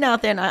just sitting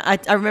out there, and I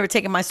remember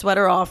taking my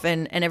sweater off,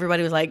 and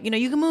everybody was like,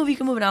 you can move.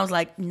 And I was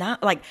like,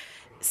 not like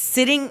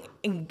sitting,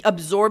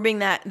 absorbing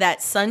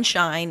that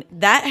sunshine,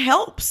 that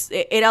helps.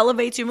 It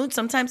elevates your mood.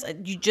 Sometimes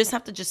you just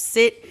have to just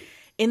sit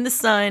in the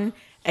sun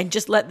and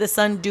just let the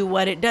sun do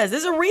what it does.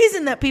 There's a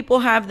reason that people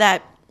have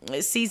that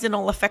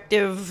seasonal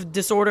affective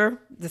disorder,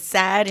 the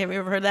SAD. Have you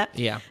ever heard that?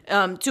 Yeah.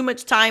 Too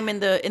much time in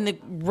the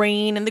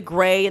rain and the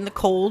gray and the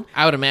cold.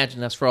 I would imagine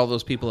that's for all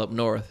those people up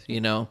north,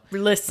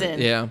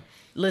 Listen. Yeah.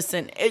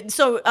 Listen.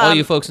 So all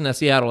you folks in that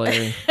Seattle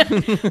area.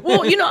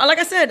 well, like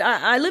I said,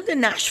 I lived in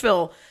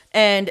Nashville,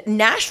 and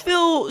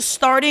Nashville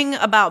starting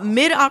about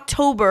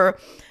mid-October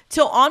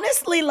till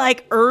honestly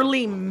like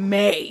early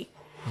May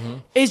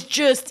is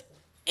just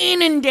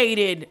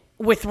inundated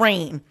with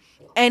rain,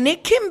 and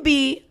it can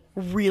be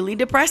really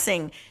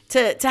depressing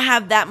to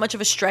have that much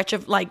of a stretch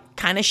of like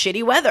kind of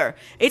shitty weather.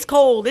 It's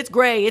cold, it's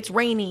gray, it's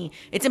rainy,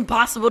 it's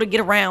impossible to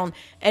get around,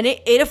 and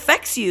it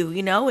affects you.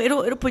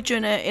 It'll put you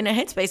in a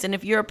headspace. And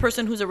if you're a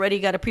person who's already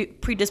got a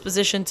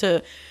predisposition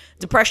to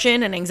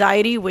depression and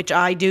anxiety, which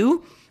I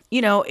do,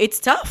 it's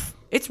tough.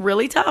 It's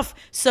really tough.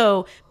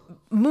 So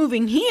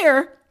moving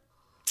here,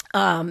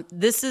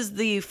 this is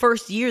the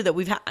first year that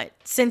we've had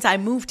since I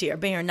moved here. I've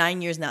been here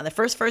 9 years now. The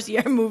first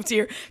year I moved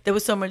here, there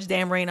was so much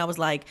damn rain. I was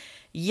like,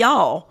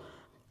 y'all,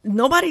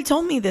 nobody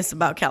told me this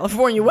about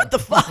California. What the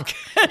fuck?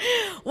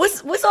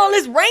 What's all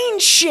this rain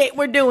shit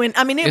we're doing?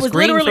 I mean, it was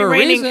literally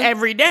raining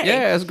every day.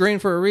 Yeah, it's green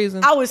for a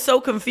reason. I was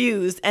so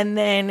confused. And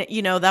then,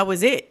 that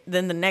was it.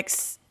 Then the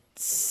next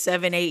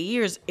 7-8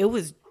 years, it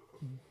was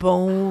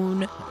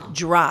bone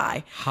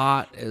dry.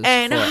 Hot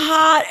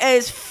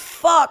as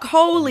fuck.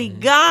 Holy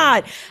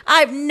God.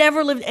 I've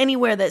never lived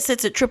anywhere that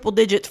sits at triple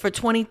digits for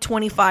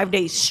 20-25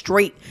 days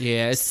straight.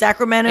 Yeah.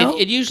 Sacramento.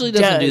 It usually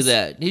doesn't do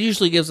that. It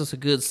usually gives us a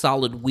good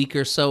solid week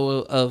or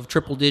so of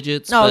triple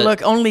digits. Oh,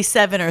 look, only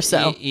 7 or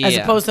so, as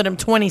opposed to them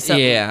 20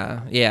 something.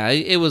 Yeah. Yeah.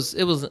 It was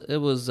a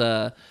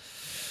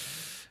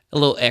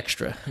little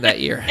extra that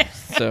year.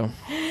 So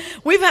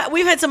we've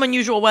had some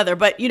unusual weather,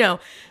 but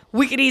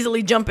we could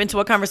easily jump into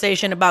a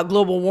conversation about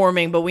global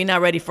warming, but we're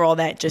not ready for all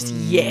that just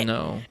yet.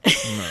 No.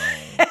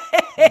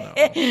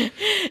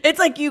 It's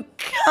like you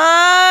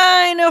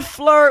kind of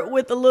flirt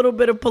with a little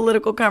bit of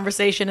political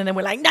conversation, and then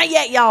we're like, not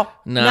yet, y'all.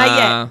 Not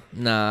yet.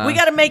 Nah. We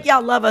got to make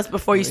y'all love us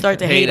before you start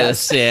to hate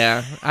us.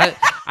 Yeah.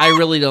 I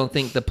really don't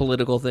think the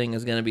political thing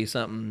is going to be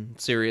something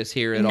serious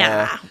here at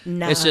all.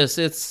 Nah. It's just,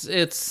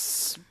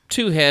 it's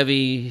too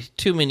heavy,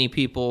 too many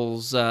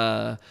people's...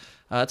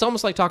 it's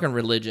almost like talking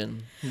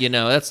religion.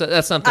 That's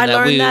something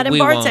that we learned that in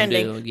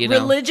bartending. Won't do.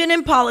 Religion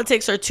and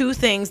politics are two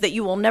things that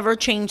you will never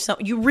change.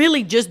 You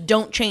really just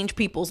don't change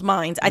people's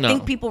minds. I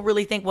think people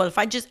really think, well, if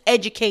I just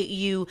educate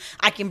you,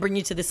 I can bring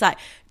you to the side.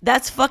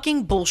 That's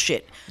fucking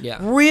bullshit. Yeah.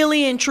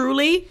 Really and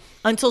truly,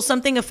 until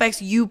something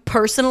affects you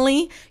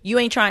personally, you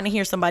ain't trying to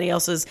hear somebody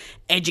else's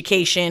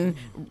education,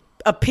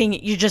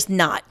 opinion. You're just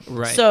not.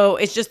 Right. So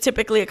it's just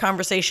typically a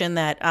conversation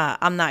that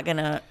I'm not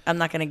gonna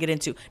get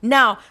into.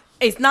 Now,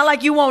 it's not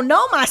like you won't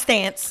know my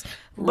stance,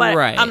 but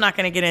I'm not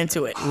going to get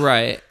into it.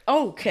 Right.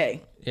 Okay.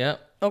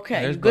 Yep.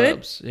 Okay. There's Good?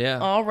 Bubs. Yeah.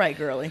 All right,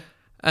 girly.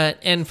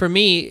 And for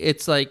me,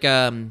 it's like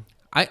I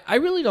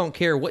really don't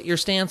care what your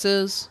stance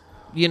is.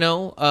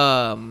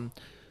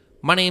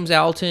 My name's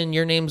Alton.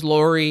 Your name's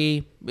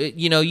Lori.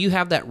 You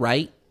have that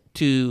right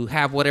to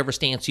have whatever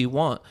stance you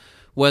want.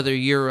 Whether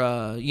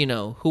you're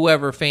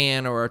whoever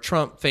fan or a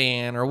Trump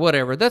fan or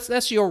whatever,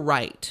 that's your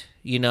right.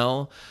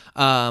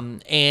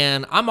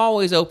 And I'm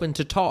always open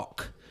to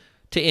talk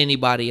to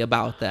anybody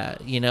about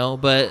that,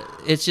 but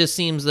it just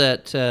seems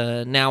that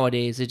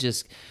nowadays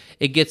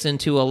it gets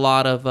into a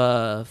lot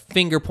of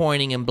finger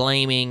pointing and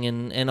blaming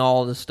and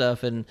all this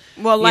stuff. And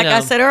well, like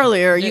I said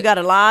earlier, you got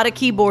a lot of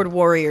keyboard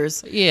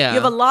warriors. Yeah. You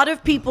have a lot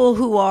of people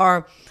who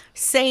are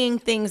saying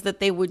things that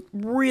they would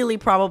really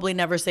probably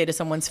never say to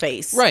someone's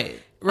face.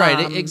 Right,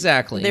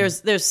 exactly.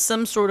 There's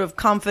some sort of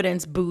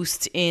confidence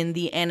boost in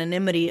the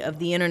anonymity of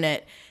the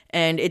internet.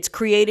 And it's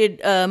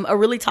created a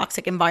really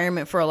toxic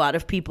environment for a lot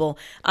of people.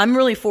 I'm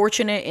really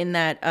fortunate in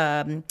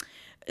that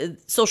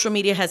social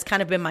media has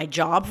kind of been my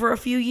job for a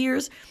few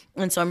years.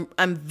 And so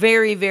I'm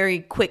very, very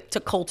quick to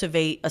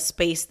cultivate a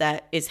space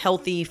that is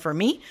healthy for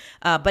me.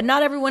 But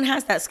not everyone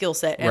has that skill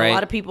set. And a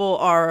lot of people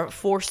are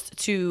forced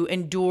to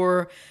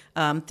endure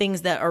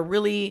things that are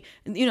really,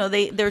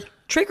 they're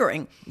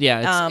triggering.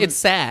 Yeah, it's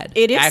sad.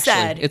 It is Actually,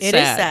 sad. It's It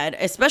is sad,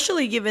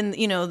 especially given,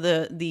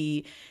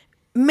 the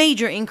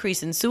major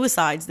increase in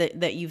suicides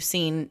that you've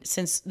seen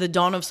since the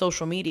dawn of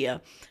social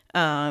media.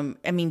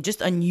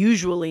 Just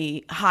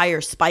unusually higher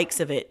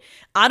spikes of it.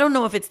 I don't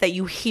know if it's that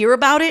you hear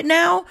about it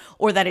now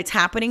or that it's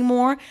happening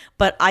more,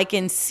 but I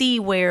can see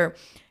where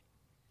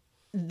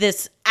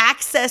this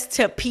access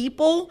to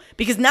people,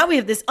 because now we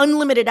have this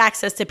unlimited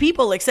access to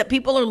people, except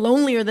people are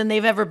lonelier than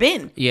they've ever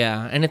been.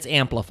 Yeah, and it's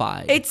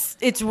amplified.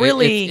 It's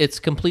really it's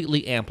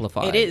completely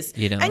amplified. it is.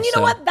 You know, and you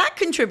know what? That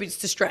contributes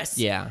to stress.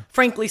 Yeah.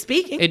 Frankly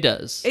speaking. It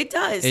does. It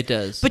does. It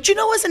does. But you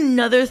know what's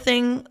another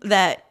thing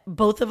that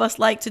both of us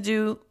like to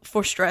do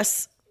for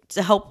stress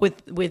to help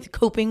with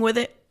coping with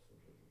it?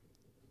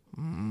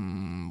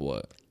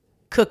 What?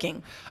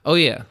 Cooking. Oh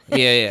yeah.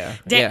 Yeah.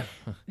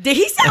 Did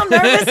he sound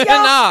nervous, y'all?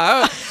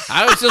 No,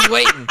 I was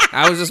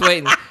just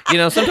waiting. You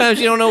know, sometimes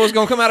you don't know what's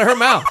gonna come out of her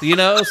mouth. You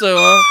know,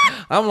 so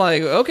I'm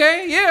like,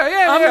 okay,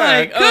 I'm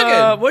like,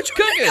 cooking. what you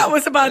cooking? I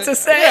was about to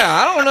say. Yeah,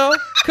 I don't know,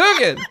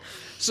 cooking.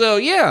 So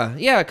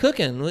yeah,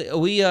 cooking.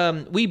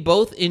 We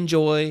both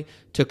enjoy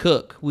to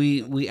cook.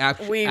 We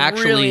actually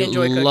really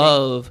enjoy cooking.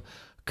 love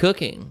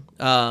cooking.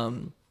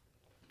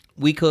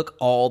 We cook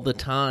all the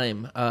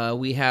time.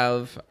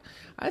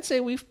 I'd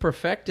say we've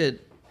perfected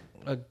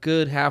a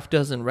good half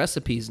dozen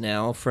recipes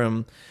now,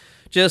 from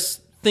just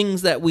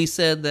things that we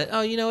said that,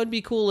 oh, you know, it'd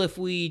be cool if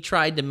we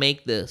tried to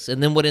make this.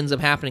 And then what ends up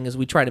happening is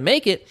we try to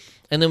make it,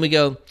 and then we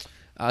go,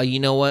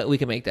 you know what? We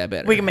can make that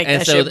better. We can make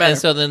that shit better. And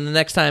so then the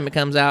next time it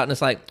comes out, and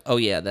it's like, oh,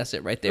 yeah, that's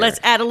it right there. Let's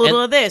add a little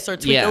of this or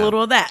tweak a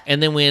little of that.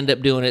 And then we end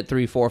up doing it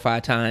 3, 4,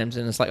 5 times,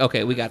 and it's like,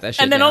 okay, we got that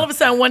shit And then down. all of a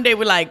sudden, one day,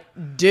 we're like,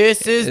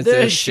 this is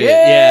the shit.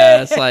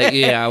 Yeah, it's like,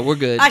 yeah, we're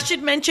good. I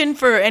should mention,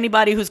 for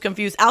anybody who's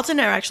confused, Alton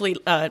and I are actually,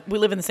 we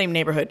live in the same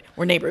neighborhood.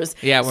 We're neighbors.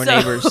 Yeah, we're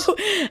neighbors.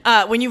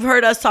 When you've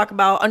heard us talk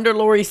about under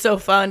Lori's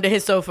sofa, under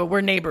his sofa,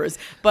 we're neighbors.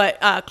 But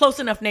close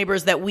enough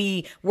neighbors that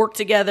we work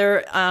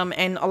together,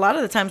 and a lot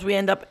of the times we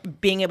end up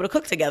being able to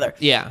cook together.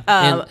 Yeah,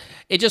 and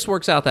it just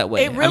works out that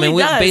way. It really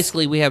does.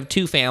 Basically, we have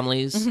 2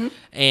 families,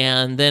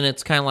 and then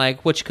it's kind of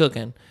like, what you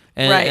cooking?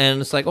 And, Right.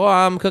 and it's like, oh,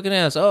 I'm cooking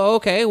this. Oh,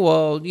 okay.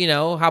 Well, you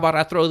know, how about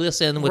I throw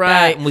this in with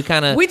that? And we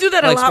kind of we do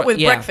that a lot with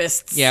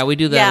breakfasts. Yeah, we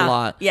do that a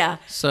lot. Yeah.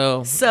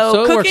 So it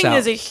cooking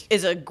works out.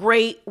 is a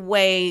great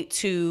way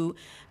to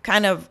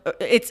kind of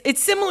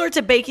it's similar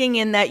to baking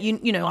in that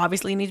you know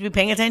obviously you need to be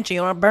paying attention.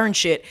 You don't want to burn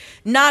shit.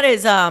 Not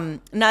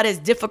as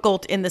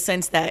difficult in the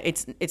sense that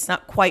it's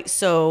not quite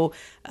so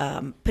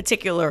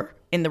particular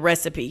in the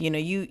recipe. You know,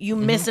 you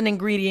miss an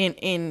ingredient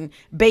in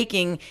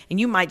baking and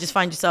you might just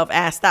find yourself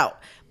assed out.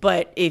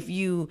 But if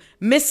you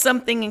miss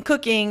something in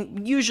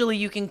cooking, usually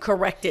you can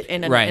correct it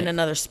in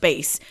another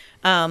space.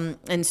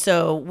 And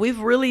so we've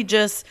really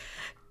just,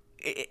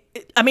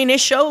 I mean, it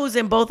shows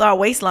in both our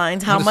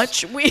waistlines how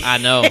much I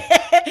know.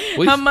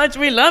 how much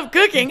we love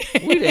cooking.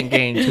 We didn't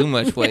gain too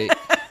much weight.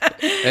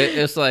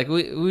 It's like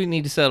we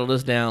need to settle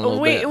this down a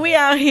little bit. We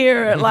out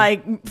here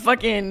like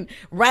fucking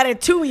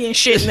ratatouille and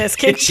shit in this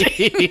kitchen.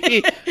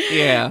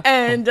 Yeah.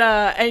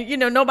 And you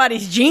know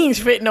nobody's jeans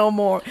fit no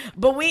more,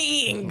 but we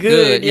eating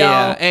good, y'all.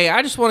 Yeah. Hey,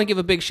 I just want to give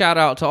a big shout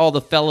out to all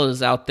the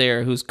fellas out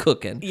there who's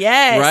cooking.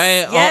 Yes.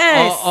 Right.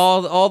 Yes.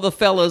 All the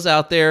fellas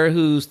out there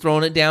who's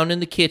throwing it down in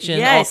the kitchen.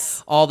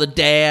 Yes. All the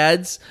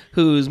dads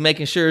who's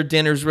making sure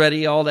dinner's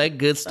ready. All that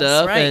good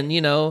stuff. right. And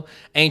you know,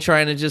 ain't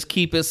trying to just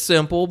keep it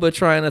simple, but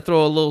trying to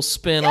throw a little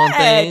spin on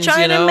things.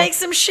 Trying you know? to make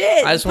some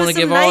shit. I just want to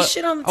give nice all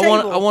shit on the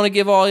table. I want to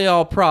give all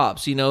y'all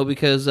props, you know,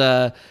 because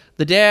the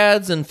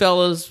dads and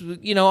fellas,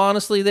 you know,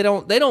 honestly, they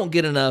don't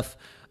get enough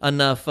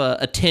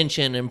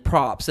attention and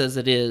props as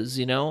it is,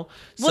 you know.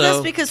 Well,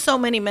 that's because so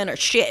many men are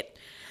shit.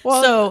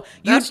 Well, so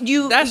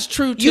that's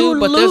true too,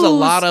 but there's a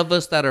lot of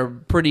us that are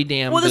pretty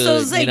damn good. Well, that's what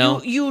I'm saying. You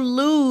know? You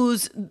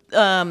lose.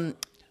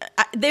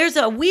 There's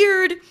a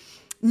weird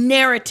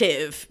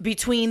narrative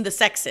between the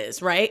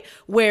sexes, right?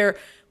 Where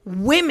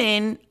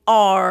women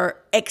are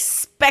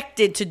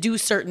expected to do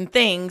certain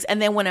things,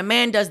 and then when a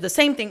man does the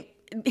same thing.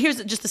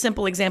 Here's just a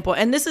simple example,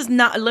 and this is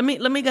not. Let me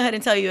go ahead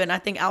and tell you, and I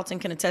think Alton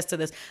can attest to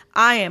this.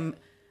 I am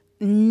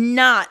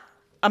not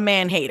a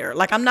man hater.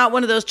 Like, I'm not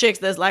one of those chicks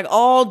that's like,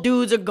 all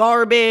dudes are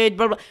garbage,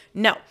 blah, blah.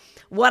 No.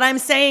 What I'm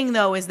saying,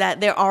 though, is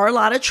that there are a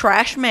lot of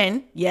trash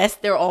men. Yes,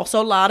 there are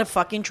also a lot of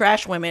fucking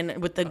trash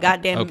women with the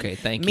goddamn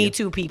Me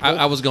Too people.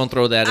 I was going to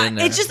throw that in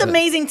there. It's just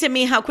amazing to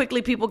me how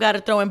quickly people got to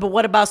throw in, but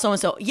what about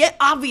so-and-so? Yeah,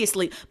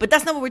 obviously. But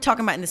that's not what we're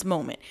talking about in this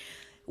moment.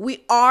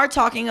 We are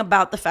talking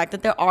about the fact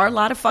that there are a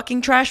lot of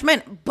fucking trash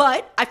men.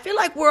 But I feel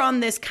like we're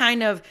on this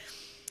kind of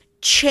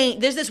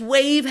chain. There's this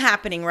wave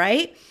happening,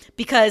 right?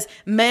 Because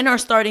men are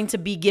starting to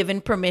be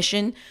given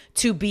permission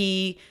to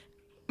be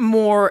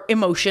more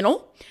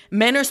emotional.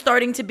 Men are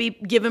starting to be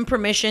given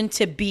permission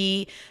to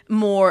be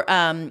more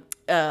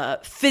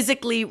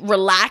physically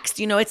relaxed.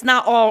 You know, it's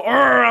not all,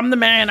 I'm the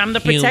man, I'm the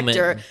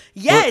protector.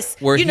 Yes.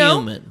 We're you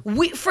know, human.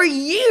 For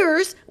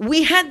years,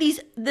 we had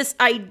this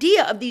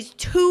idea of these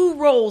 2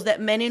 roles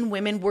that men and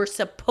women were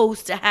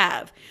supposed to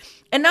have.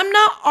 And I'm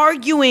not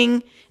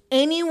arguing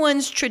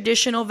anyone's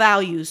traditional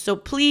values. So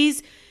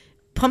please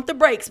pump the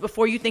brakes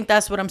before you think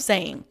that's what I'm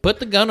saying. Put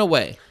the gun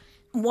away.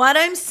 What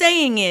I'm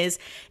saying is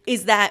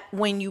that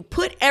when you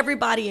put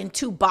everybody in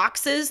 2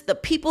 boxes, the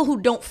people who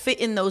don't fit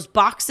in those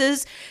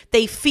boxes,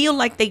 they feel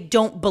like they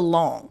don't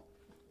belong,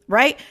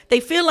 right? They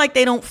feel like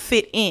they don't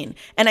fit in.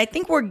 And I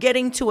think we're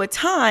getting to a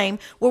time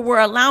where we're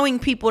allowing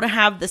people to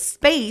have the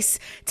space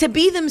to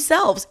be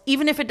themselves,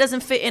 even if it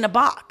doesn't fit in a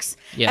box.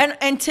 Yeah.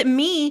 And to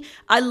me,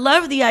 I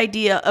love the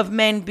idea of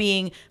men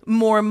being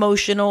more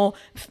emotional,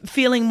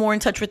 feeling more in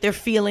touch with their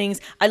feelings.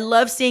 I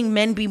love seeing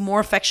men be more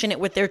affectionate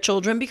with their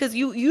children, because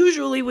you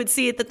usually would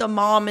see it that the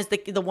mom is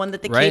the one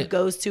that the Right. kid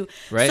goes to.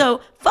 Right.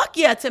 So fuck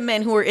yeah to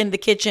men who are in the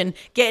kitchen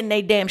getting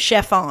their damn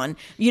chef on,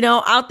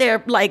 out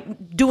there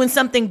like doing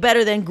something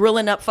better than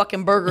grilling up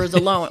fucking burgers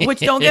alone. Which,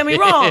 don't get me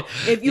wrong,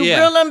 if you Yeah.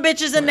 grill them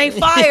bitches and they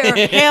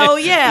fire, hell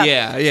yeah.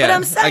 Yeah. But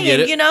I'm I get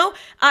saying, it.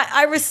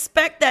 I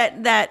respect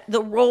that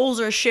the roles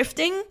are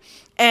shifting.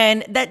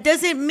 And that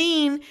doesn't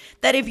mean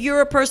that if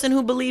you're a person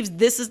who believes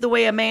this is the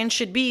way a man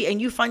should be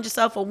and you find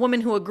yourself a woman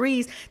who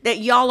agrees, that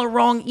y'all are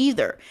wrong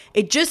either.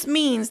 It just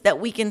means that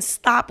we can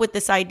stop with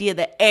this idea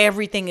that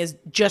everything is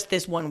just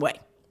this one way.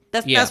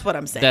 That's what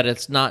I'm saying. That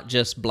it's not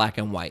just black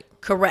and white.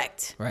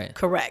 Correct. Right.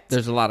 Correct.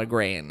 There's a lot of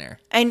gray in there.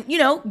 And,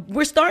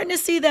 we're starting to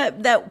see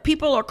that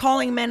people are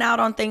calling men out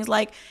on things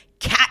like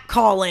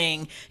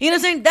catcalling. You know what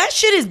I'm saying? That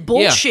shit is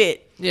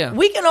bullshit. Yeah.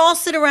 We can all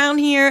sit around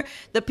here.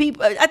 The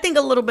people, I think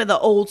a little bit of the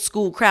old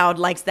school crowd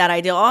likes that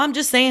idea. Oh, I'm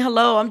just saying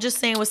hello. I'm just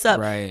saying what's up.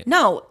 Right.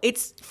 No,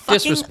 it's fucking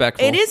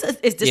Disrespectful. It is.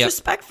 It's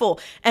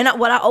disrespectful. And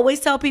what I always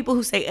tell people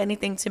who say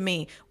anything to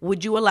me,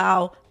 would you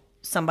allow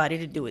somebody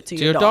to do it to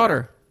your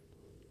daughter?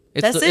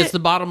 That's it. It's the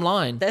bottom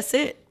line. That's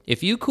it.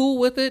 If you cool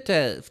with it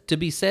to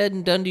be said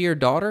and done to your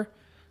daughter,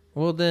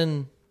 well,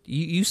 then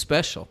you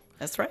special.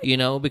 That's right.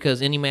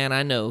 Because any man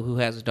I know who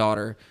has a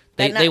daughter,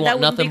 That they want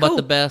wouldn't nothing be but cool.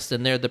 the best,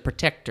 and they're the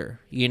protector.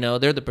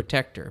 They're the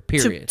protector,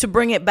 period. To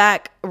bring it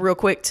back real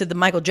quick to the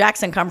Michael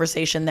Jackson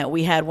conversation that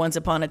we had once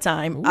upon a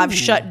time, I've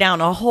shut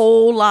down a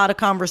whole lot of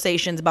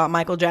conversations about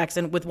Michael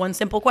Jackson with one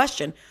simple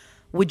question.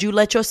 Would you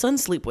let your son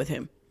sleep with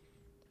him?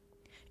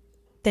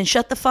 Then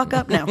shut the fuck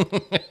up now.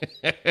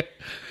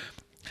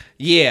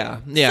 Yeah.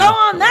 So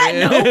on that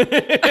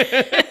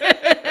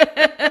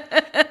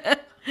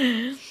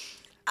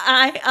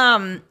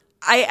note,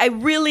 I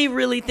really,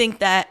 really think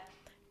that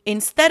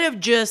instead of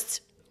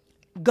just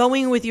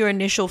going with your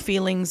initial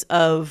feelings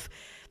of,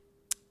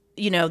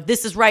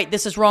 this is right,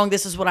 this is wrong,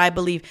 this is what I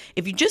believe,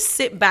 if you just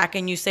sit back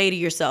and you say to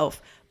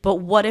yourself, but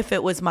what if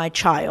it was my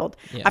child?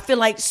 Yeah. I feel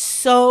like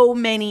so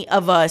many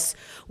of us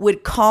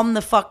would calm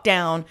the fuck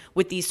down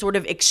with these sort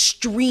of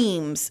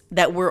extremes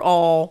that we're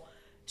all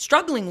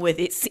struggling with.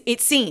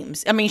 It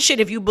seems. I mean, shit,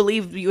 if you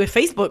believe your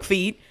Facebook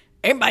feed,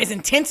 everybody's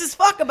intense as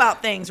fuck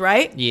about things,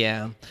 right?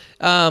 Yeah.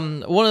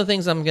 One of the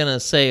things I'm going to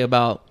say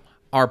about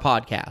our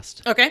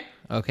podcast.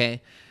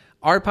 Okay.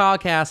 Our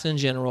podcast in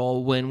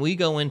general, when we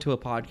go into a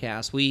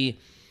podcast,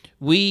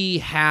 we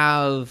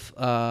have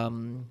A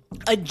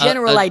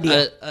general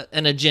idea.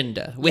 an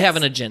agenda. We have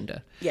an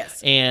agenda.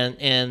 Yes.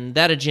 And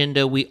that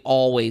agenda we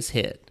always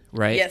hit,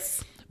 right?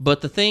 Yes.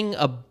 But the thing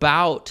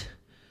about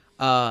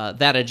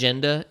that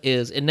agenda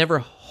is it never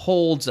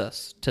holds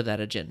us to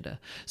that agenda.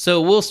 So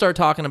we'll start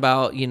talking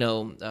about,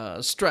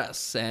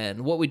 stress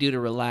and what we do to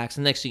relax.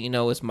 And next thing you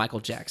know, it's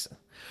Michael Jackson,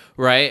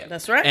 right?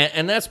 That's right.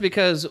 And that's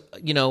because,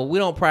 we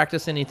don't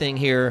practice anything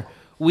here.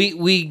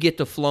 We get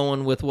to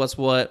flowing with what's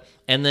what.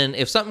 And then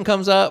if something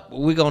comes up,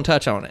 we're going to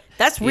touch on it.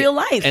 That's real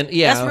life. And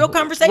yeah, that's real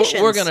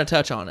conversations. We're going to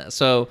touch on it.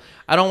 So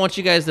I don't want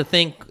you guys to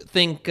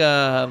think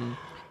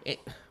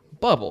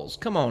Bubbles,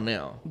 come on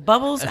now.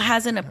 Bubbles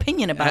has an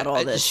opinion about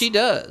all this. She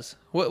does.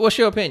 What's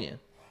your opinion?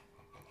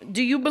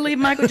 Do you believe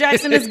Michael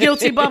Jackson is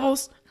guilty,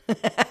 Bubbles?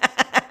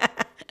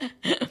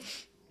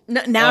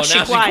 Now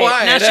she's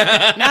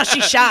quiet. Now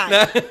she's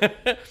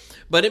shy.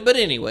 But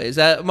anyways,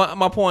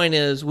 my point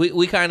is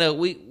we kind of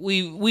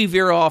we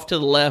veer off to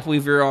the left, we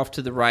veer off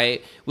to the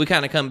right, we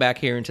kind of come back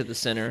here into the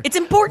center. It's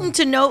important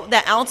to note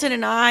that Alton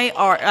and I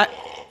are.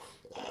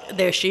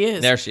 There she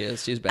is. There she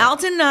is. She's back.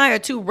 Alton and I are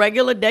two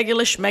regular,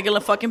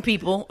 schmegular fucking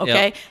people,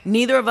 okay? Yep.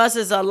 Neither of us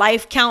is a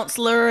life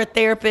counselor, a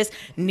therapist.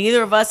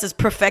 Neither of us has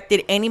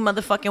perfected any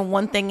motherfucking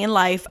one thing in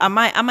life. I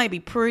might be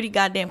pretty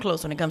goddamn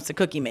close when it comes to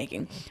cookie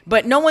making.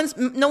 But no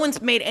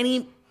one's made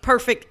any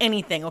perfect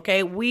anything,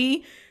 okay?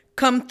 We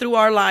come through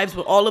our lives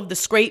with all of the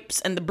scrapes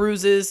and the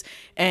bruises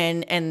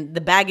and the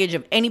baggage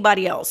of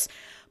anybody else.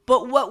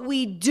 But what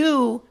we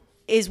do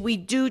is we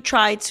do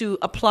try to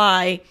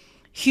apply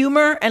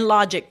humor and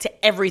logic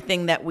to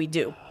everything that we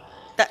do.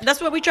 That's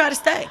what we try to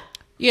stay.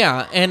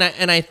 Yeah, and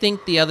I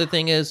think the other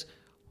thing is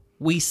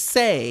we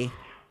say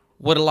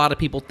what a lot of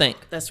people think.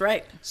 That's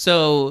right.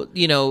 So,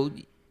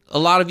 a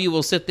lot of you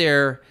will sit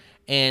there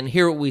and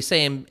hear what we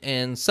say,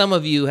 and some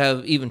of you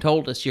have even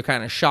told us you're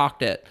kind of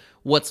shocked at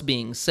what's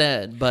being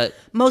said, but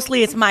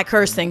mostly it's my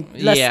cursing.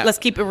 Let's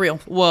keep it real.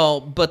 Well,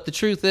 but the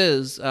truth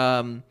is,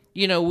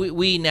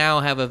 we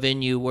now have a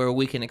venue where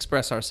we can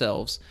express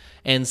ourselves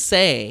and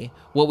say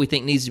what we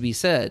think needs to be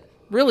said.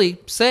 Really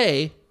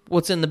say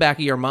what's in the back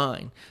of your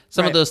mind.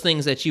 Some of those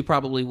things that you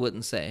probably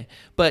wouldn't say.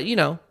 But,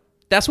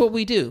 that's what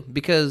we do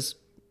because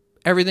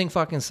everything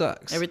fucking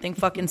sucks. Everything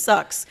fucking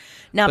sucks.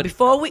 Now,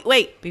 before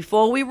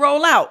we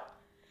roll out,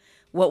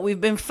 what we've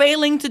been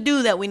failing to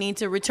do that we need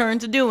to return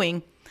to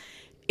doing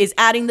is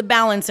adding the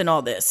balance in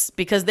all this,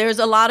 because there's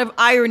a lot of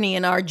irony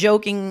in our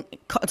joking,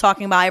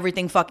 talking about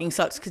everything fucking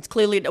sucks. Because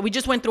clearly we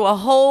just went through a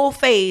whole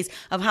phase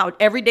of how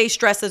everyday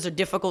stresses are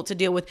difficult to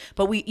deal with,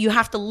 but you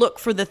have to look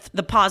for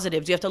the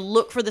positives. You have to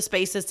look for the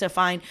spaces to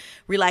find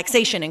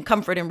relaxation and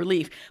comfort and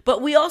relief.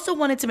 But we also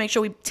wanted to make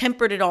sure we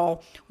tempered it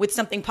all with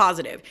something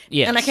positive.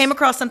 Yes. And I came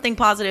across something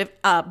positive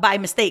by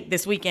mistake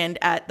this weekend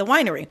at the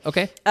winery.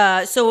 Okay.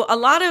 So a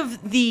lot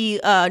of the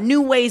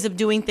new ways of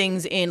doing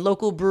things in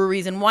local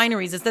breweries and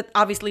wineries is that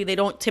obviously they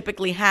don't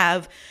typically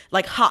have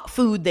like hot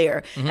food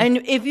there. Mm-hmm. And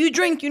if you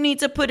drink, you need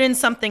to put in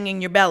something in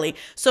your belly.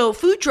 So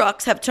food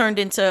trucks have turned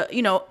into,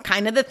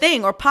 kind of the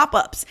thing, or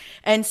pop-ups.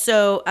 And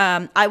so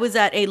I was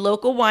at a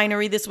local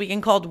winery this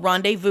weekend called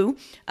Rendezvous.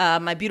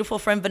 My beautiful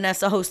friend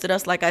Vanessa hosted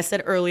us, like I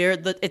said earlier.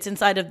 It's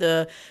inside of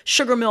the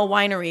Sugar Mill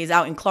Wineries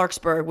out in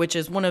Clarksburg, which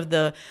is one of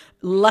the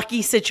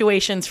lucky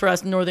situations for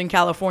us Northern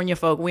California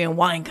folk. We're in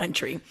wine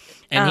country.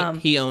 And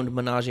he owned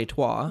Menage a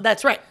Trois.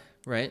 That's right.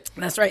 Right.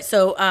 That's right.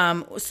 So,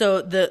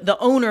 the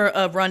owner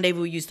of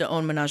Rendezvous used to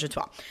own Menage a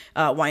Trois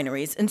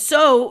wineries, and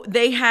so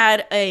they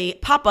had a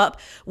pop up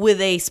with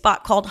a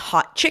spot called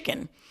Hot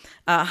Chicken.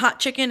 Hot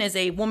Chicken is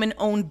a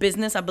woman-owned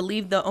business. I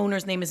believe the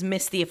owner's name is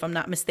Misty, if I'm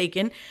not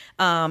mistaken.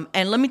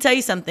 And let me tell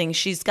you something.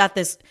 She's got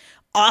this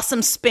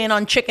awesome spin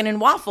on chicken and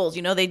waffles.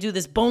 They do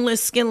this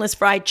boneless, skinless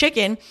fried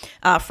chicken,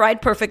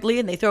 fried perfectly,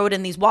 and they throw it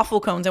in these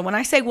waffle cones. And when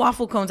I say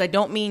waffle cones, I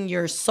don't mean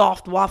your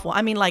soft waffle.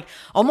 I mean like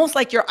almost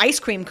like your ice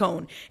cream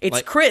cone. It's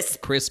like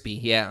crisp. Crispy,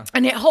 yeah.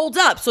 And it holds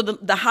up, so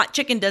the hot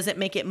chicken doesn't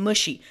make it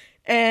mushy.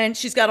 And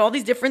she's got all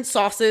these different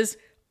sauces,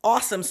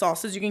 awesome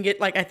sauces. You can get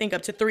I think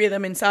up to 3 of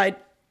them inside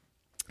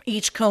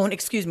each cone.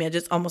 Excuse me, I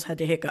just almost had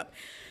to hiccup.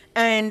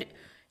 And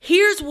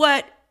here's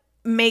what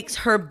makes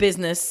her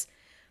business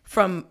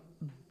from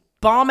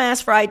bomb-ass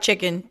fried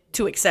chicken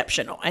to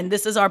exceptional. And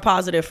this is our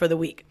positive for the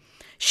week.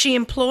 She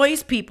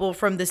employs people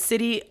from the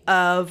City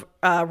of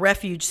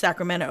Refuge,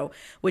 Sacramento,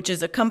 which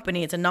is a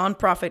company. It's a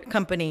nonprofit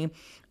company.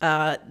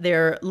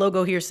 Their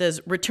logo here says,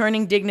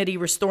 returning dignity,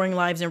 restoring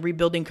lives, and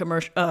rebuilding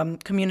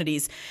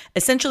communities.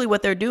 Essentially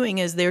what they're doing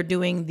is they're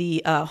doing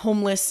the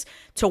homeless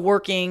to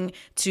working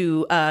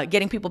to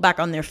getting people back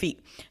on their feet,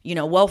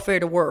 welfare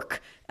to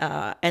work.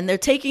 And they're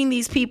taking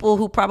these people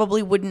who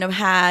probably wouldn't have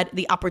had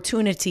the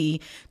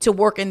opportunity to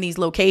work in these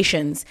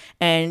locations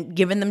and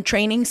giving them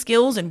training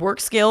skills and work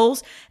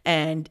skills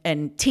and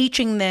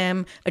teaching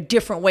them a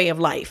different way of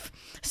life.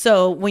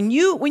 So when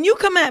you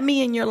come at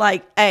me and you're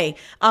like, hey,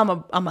 I'm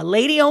a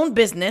lady-owned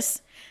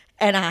business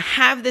and I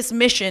have this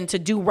mission to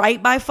do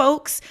right by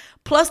folks,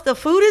 plus the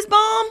food is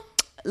bomb,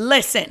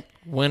 listen.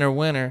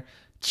 Winner.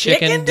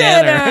 Chicken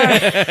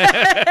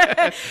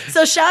dinner.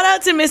 So shout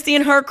out to Misty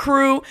and her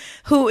crew,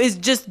 who is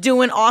just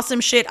doing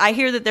awesome shit. I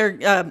hear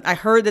that I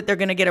heard that they're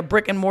going to get a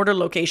brick and mortar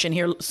location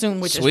here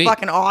soon, which Sweet. is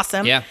fucking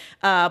awesome. Yeah.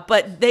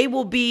 But they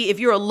will be, if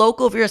you're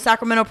a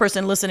Sacramento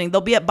person listening, they'll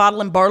be at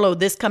Bottle and Barlow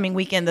this coming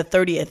weekend, the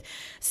 30th.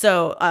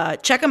 So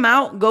check them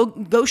out.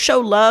 Go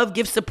show love,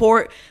 give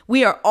support.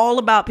 We are all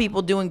about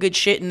people doing good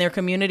shit in their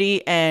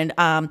community, and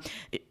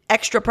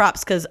extra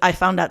props because I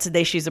found out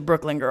today she's a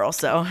Brooklyn girl.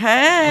 So,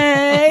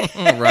 hey.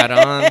 Right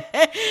on.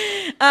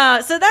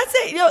 So that's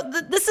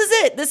it. This is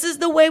it. This is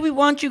the way we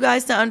want you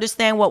guys to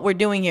understand what we're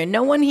doing here.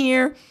 No one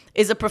here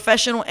is a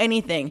professional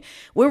anything.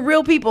 We're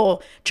real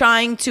people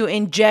trying to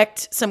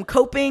inject some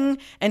coping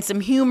and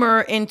some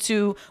humor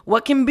into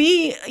what can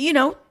be,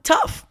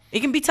 tough.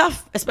 It can be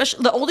tough,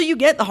 especially the older you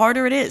get, the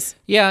harder it is.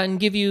 Yeah, and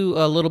give you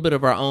a little bit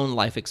of our own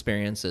life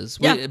experiences.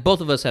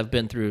 Both of us have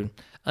been through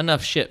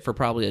enough shit for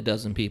probably a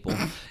dozen people,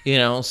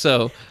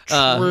 so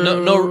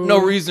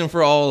no reason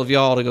for all of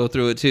y'all to go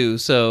through it too.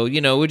 So,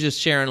 we're just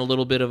sharing a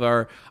little bit of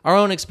our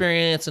own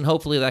experience, and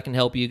hopefully that can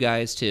help you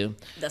guys too.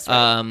 That's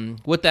right.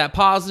 With that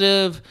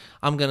positive,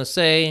 I'm going to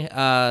say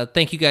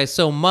thank you guys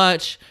so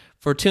much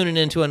for tuning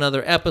into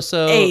another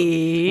episode.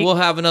 Hey. We'll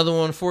have another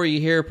one for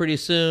you here pretty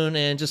soon,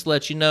 and just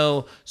let you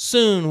know,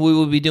 soon we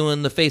will be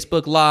doing the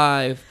Facebook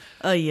Live.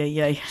 Oh,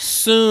 yeah.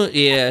 Soon,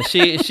 yeah,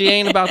 she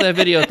ain't about that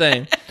video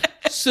thing.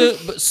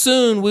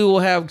 Soon we will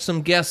have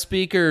some guest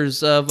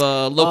speakers of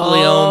locally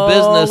owned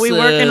businesses. We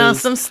working on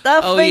some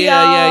stuff for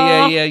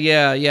y'all.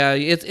 Yeah.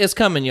 It's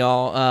coming,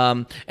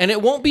 y'all. And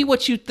it won't be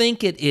what you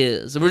think it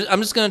is.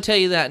 I'm just going to tell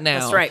you that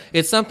now. That's right.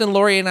 It's something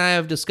Lori and I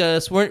have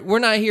discussed. We're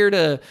not here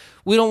to.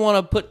 We don't want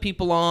to put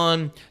people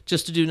on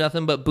just to do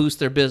nothing but boost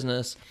their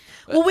business.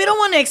 Well, we don't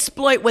want to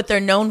exploit what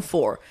they're known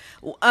for.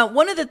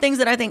 One of the things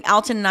that I think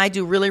Alton and I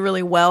do really,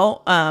 really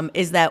well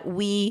is that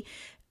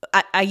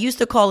I used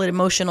to call it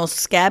emotional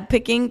scab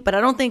picking, but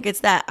I don't think it's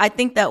that. I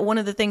think that one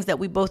of the things that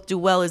we both do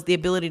well is the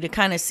ability to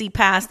kind of see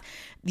past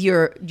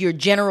your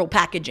general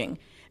packaging,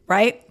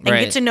 right? And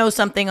Right. get to know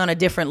something on a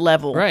different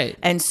level. Right.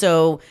 And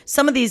so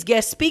some of these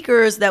guest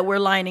speakers that we're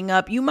lining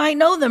up, you might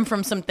know them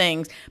from some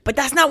things, but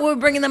that's not what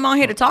we're bringing them on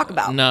here to talk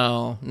about.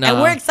 No. And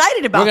we're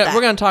excited about that.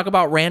 We're going to talk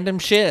about random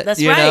shit, That's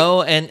you right.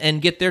 know,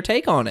 and get their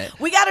take on it.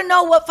 We got to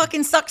know what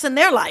fucking sucks in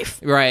their life.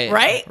 Right.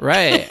 Right?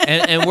 Right.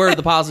 and where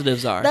the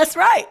positives are. That's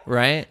right.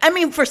 Right. I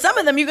mean, for some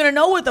of them, you're going to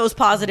know what those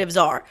positives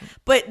are,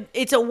 but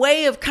it's a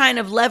way of kind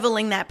of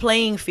leveling that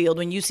playing field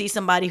when you see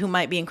somebody who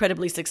might be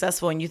incredibly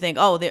successful and you think,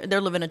 oh,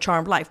 they're living a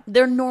charmed life.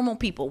 They're normal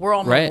people. We're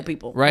all normal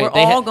people. Right. We're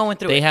all going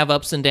through They it. have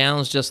ups and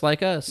downs just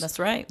like us. That's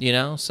right. You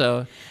know,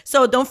 so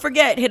don't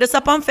forget, hit us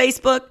up on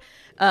Facebook,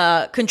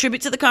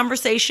 contribute to the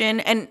conversation.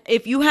 And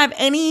if you have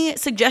any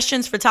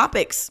suggestions for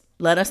topics,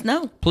 let us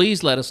know.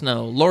 please let us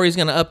know. Lori's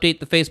going to update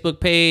the Facebook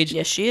page.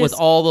 Yes, she is. With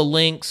all the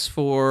links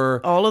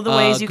for All of the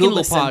ways you can Google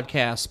listen.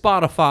 Podcasts,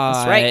 Spotify,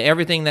 That's right.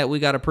 everything that we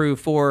got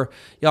approved for.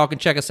 Y'all can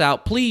check us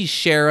out. Please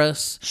share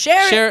us.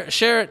 Share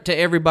it to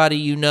everybody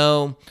you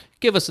know.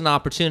 Give us an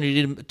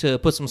opportunity to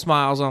put some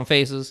smiles on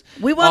faces.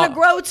 We want to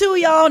grow too,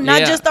 y'all,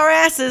 not yeah. just our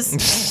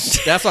asses.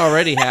 That's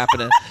already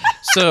happening.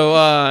 So,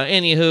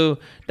 anywho,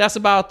 that's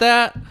about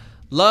that.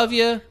 Love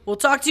you. We'll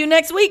talk to you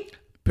next week.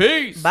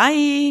 Peace.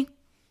 Bye.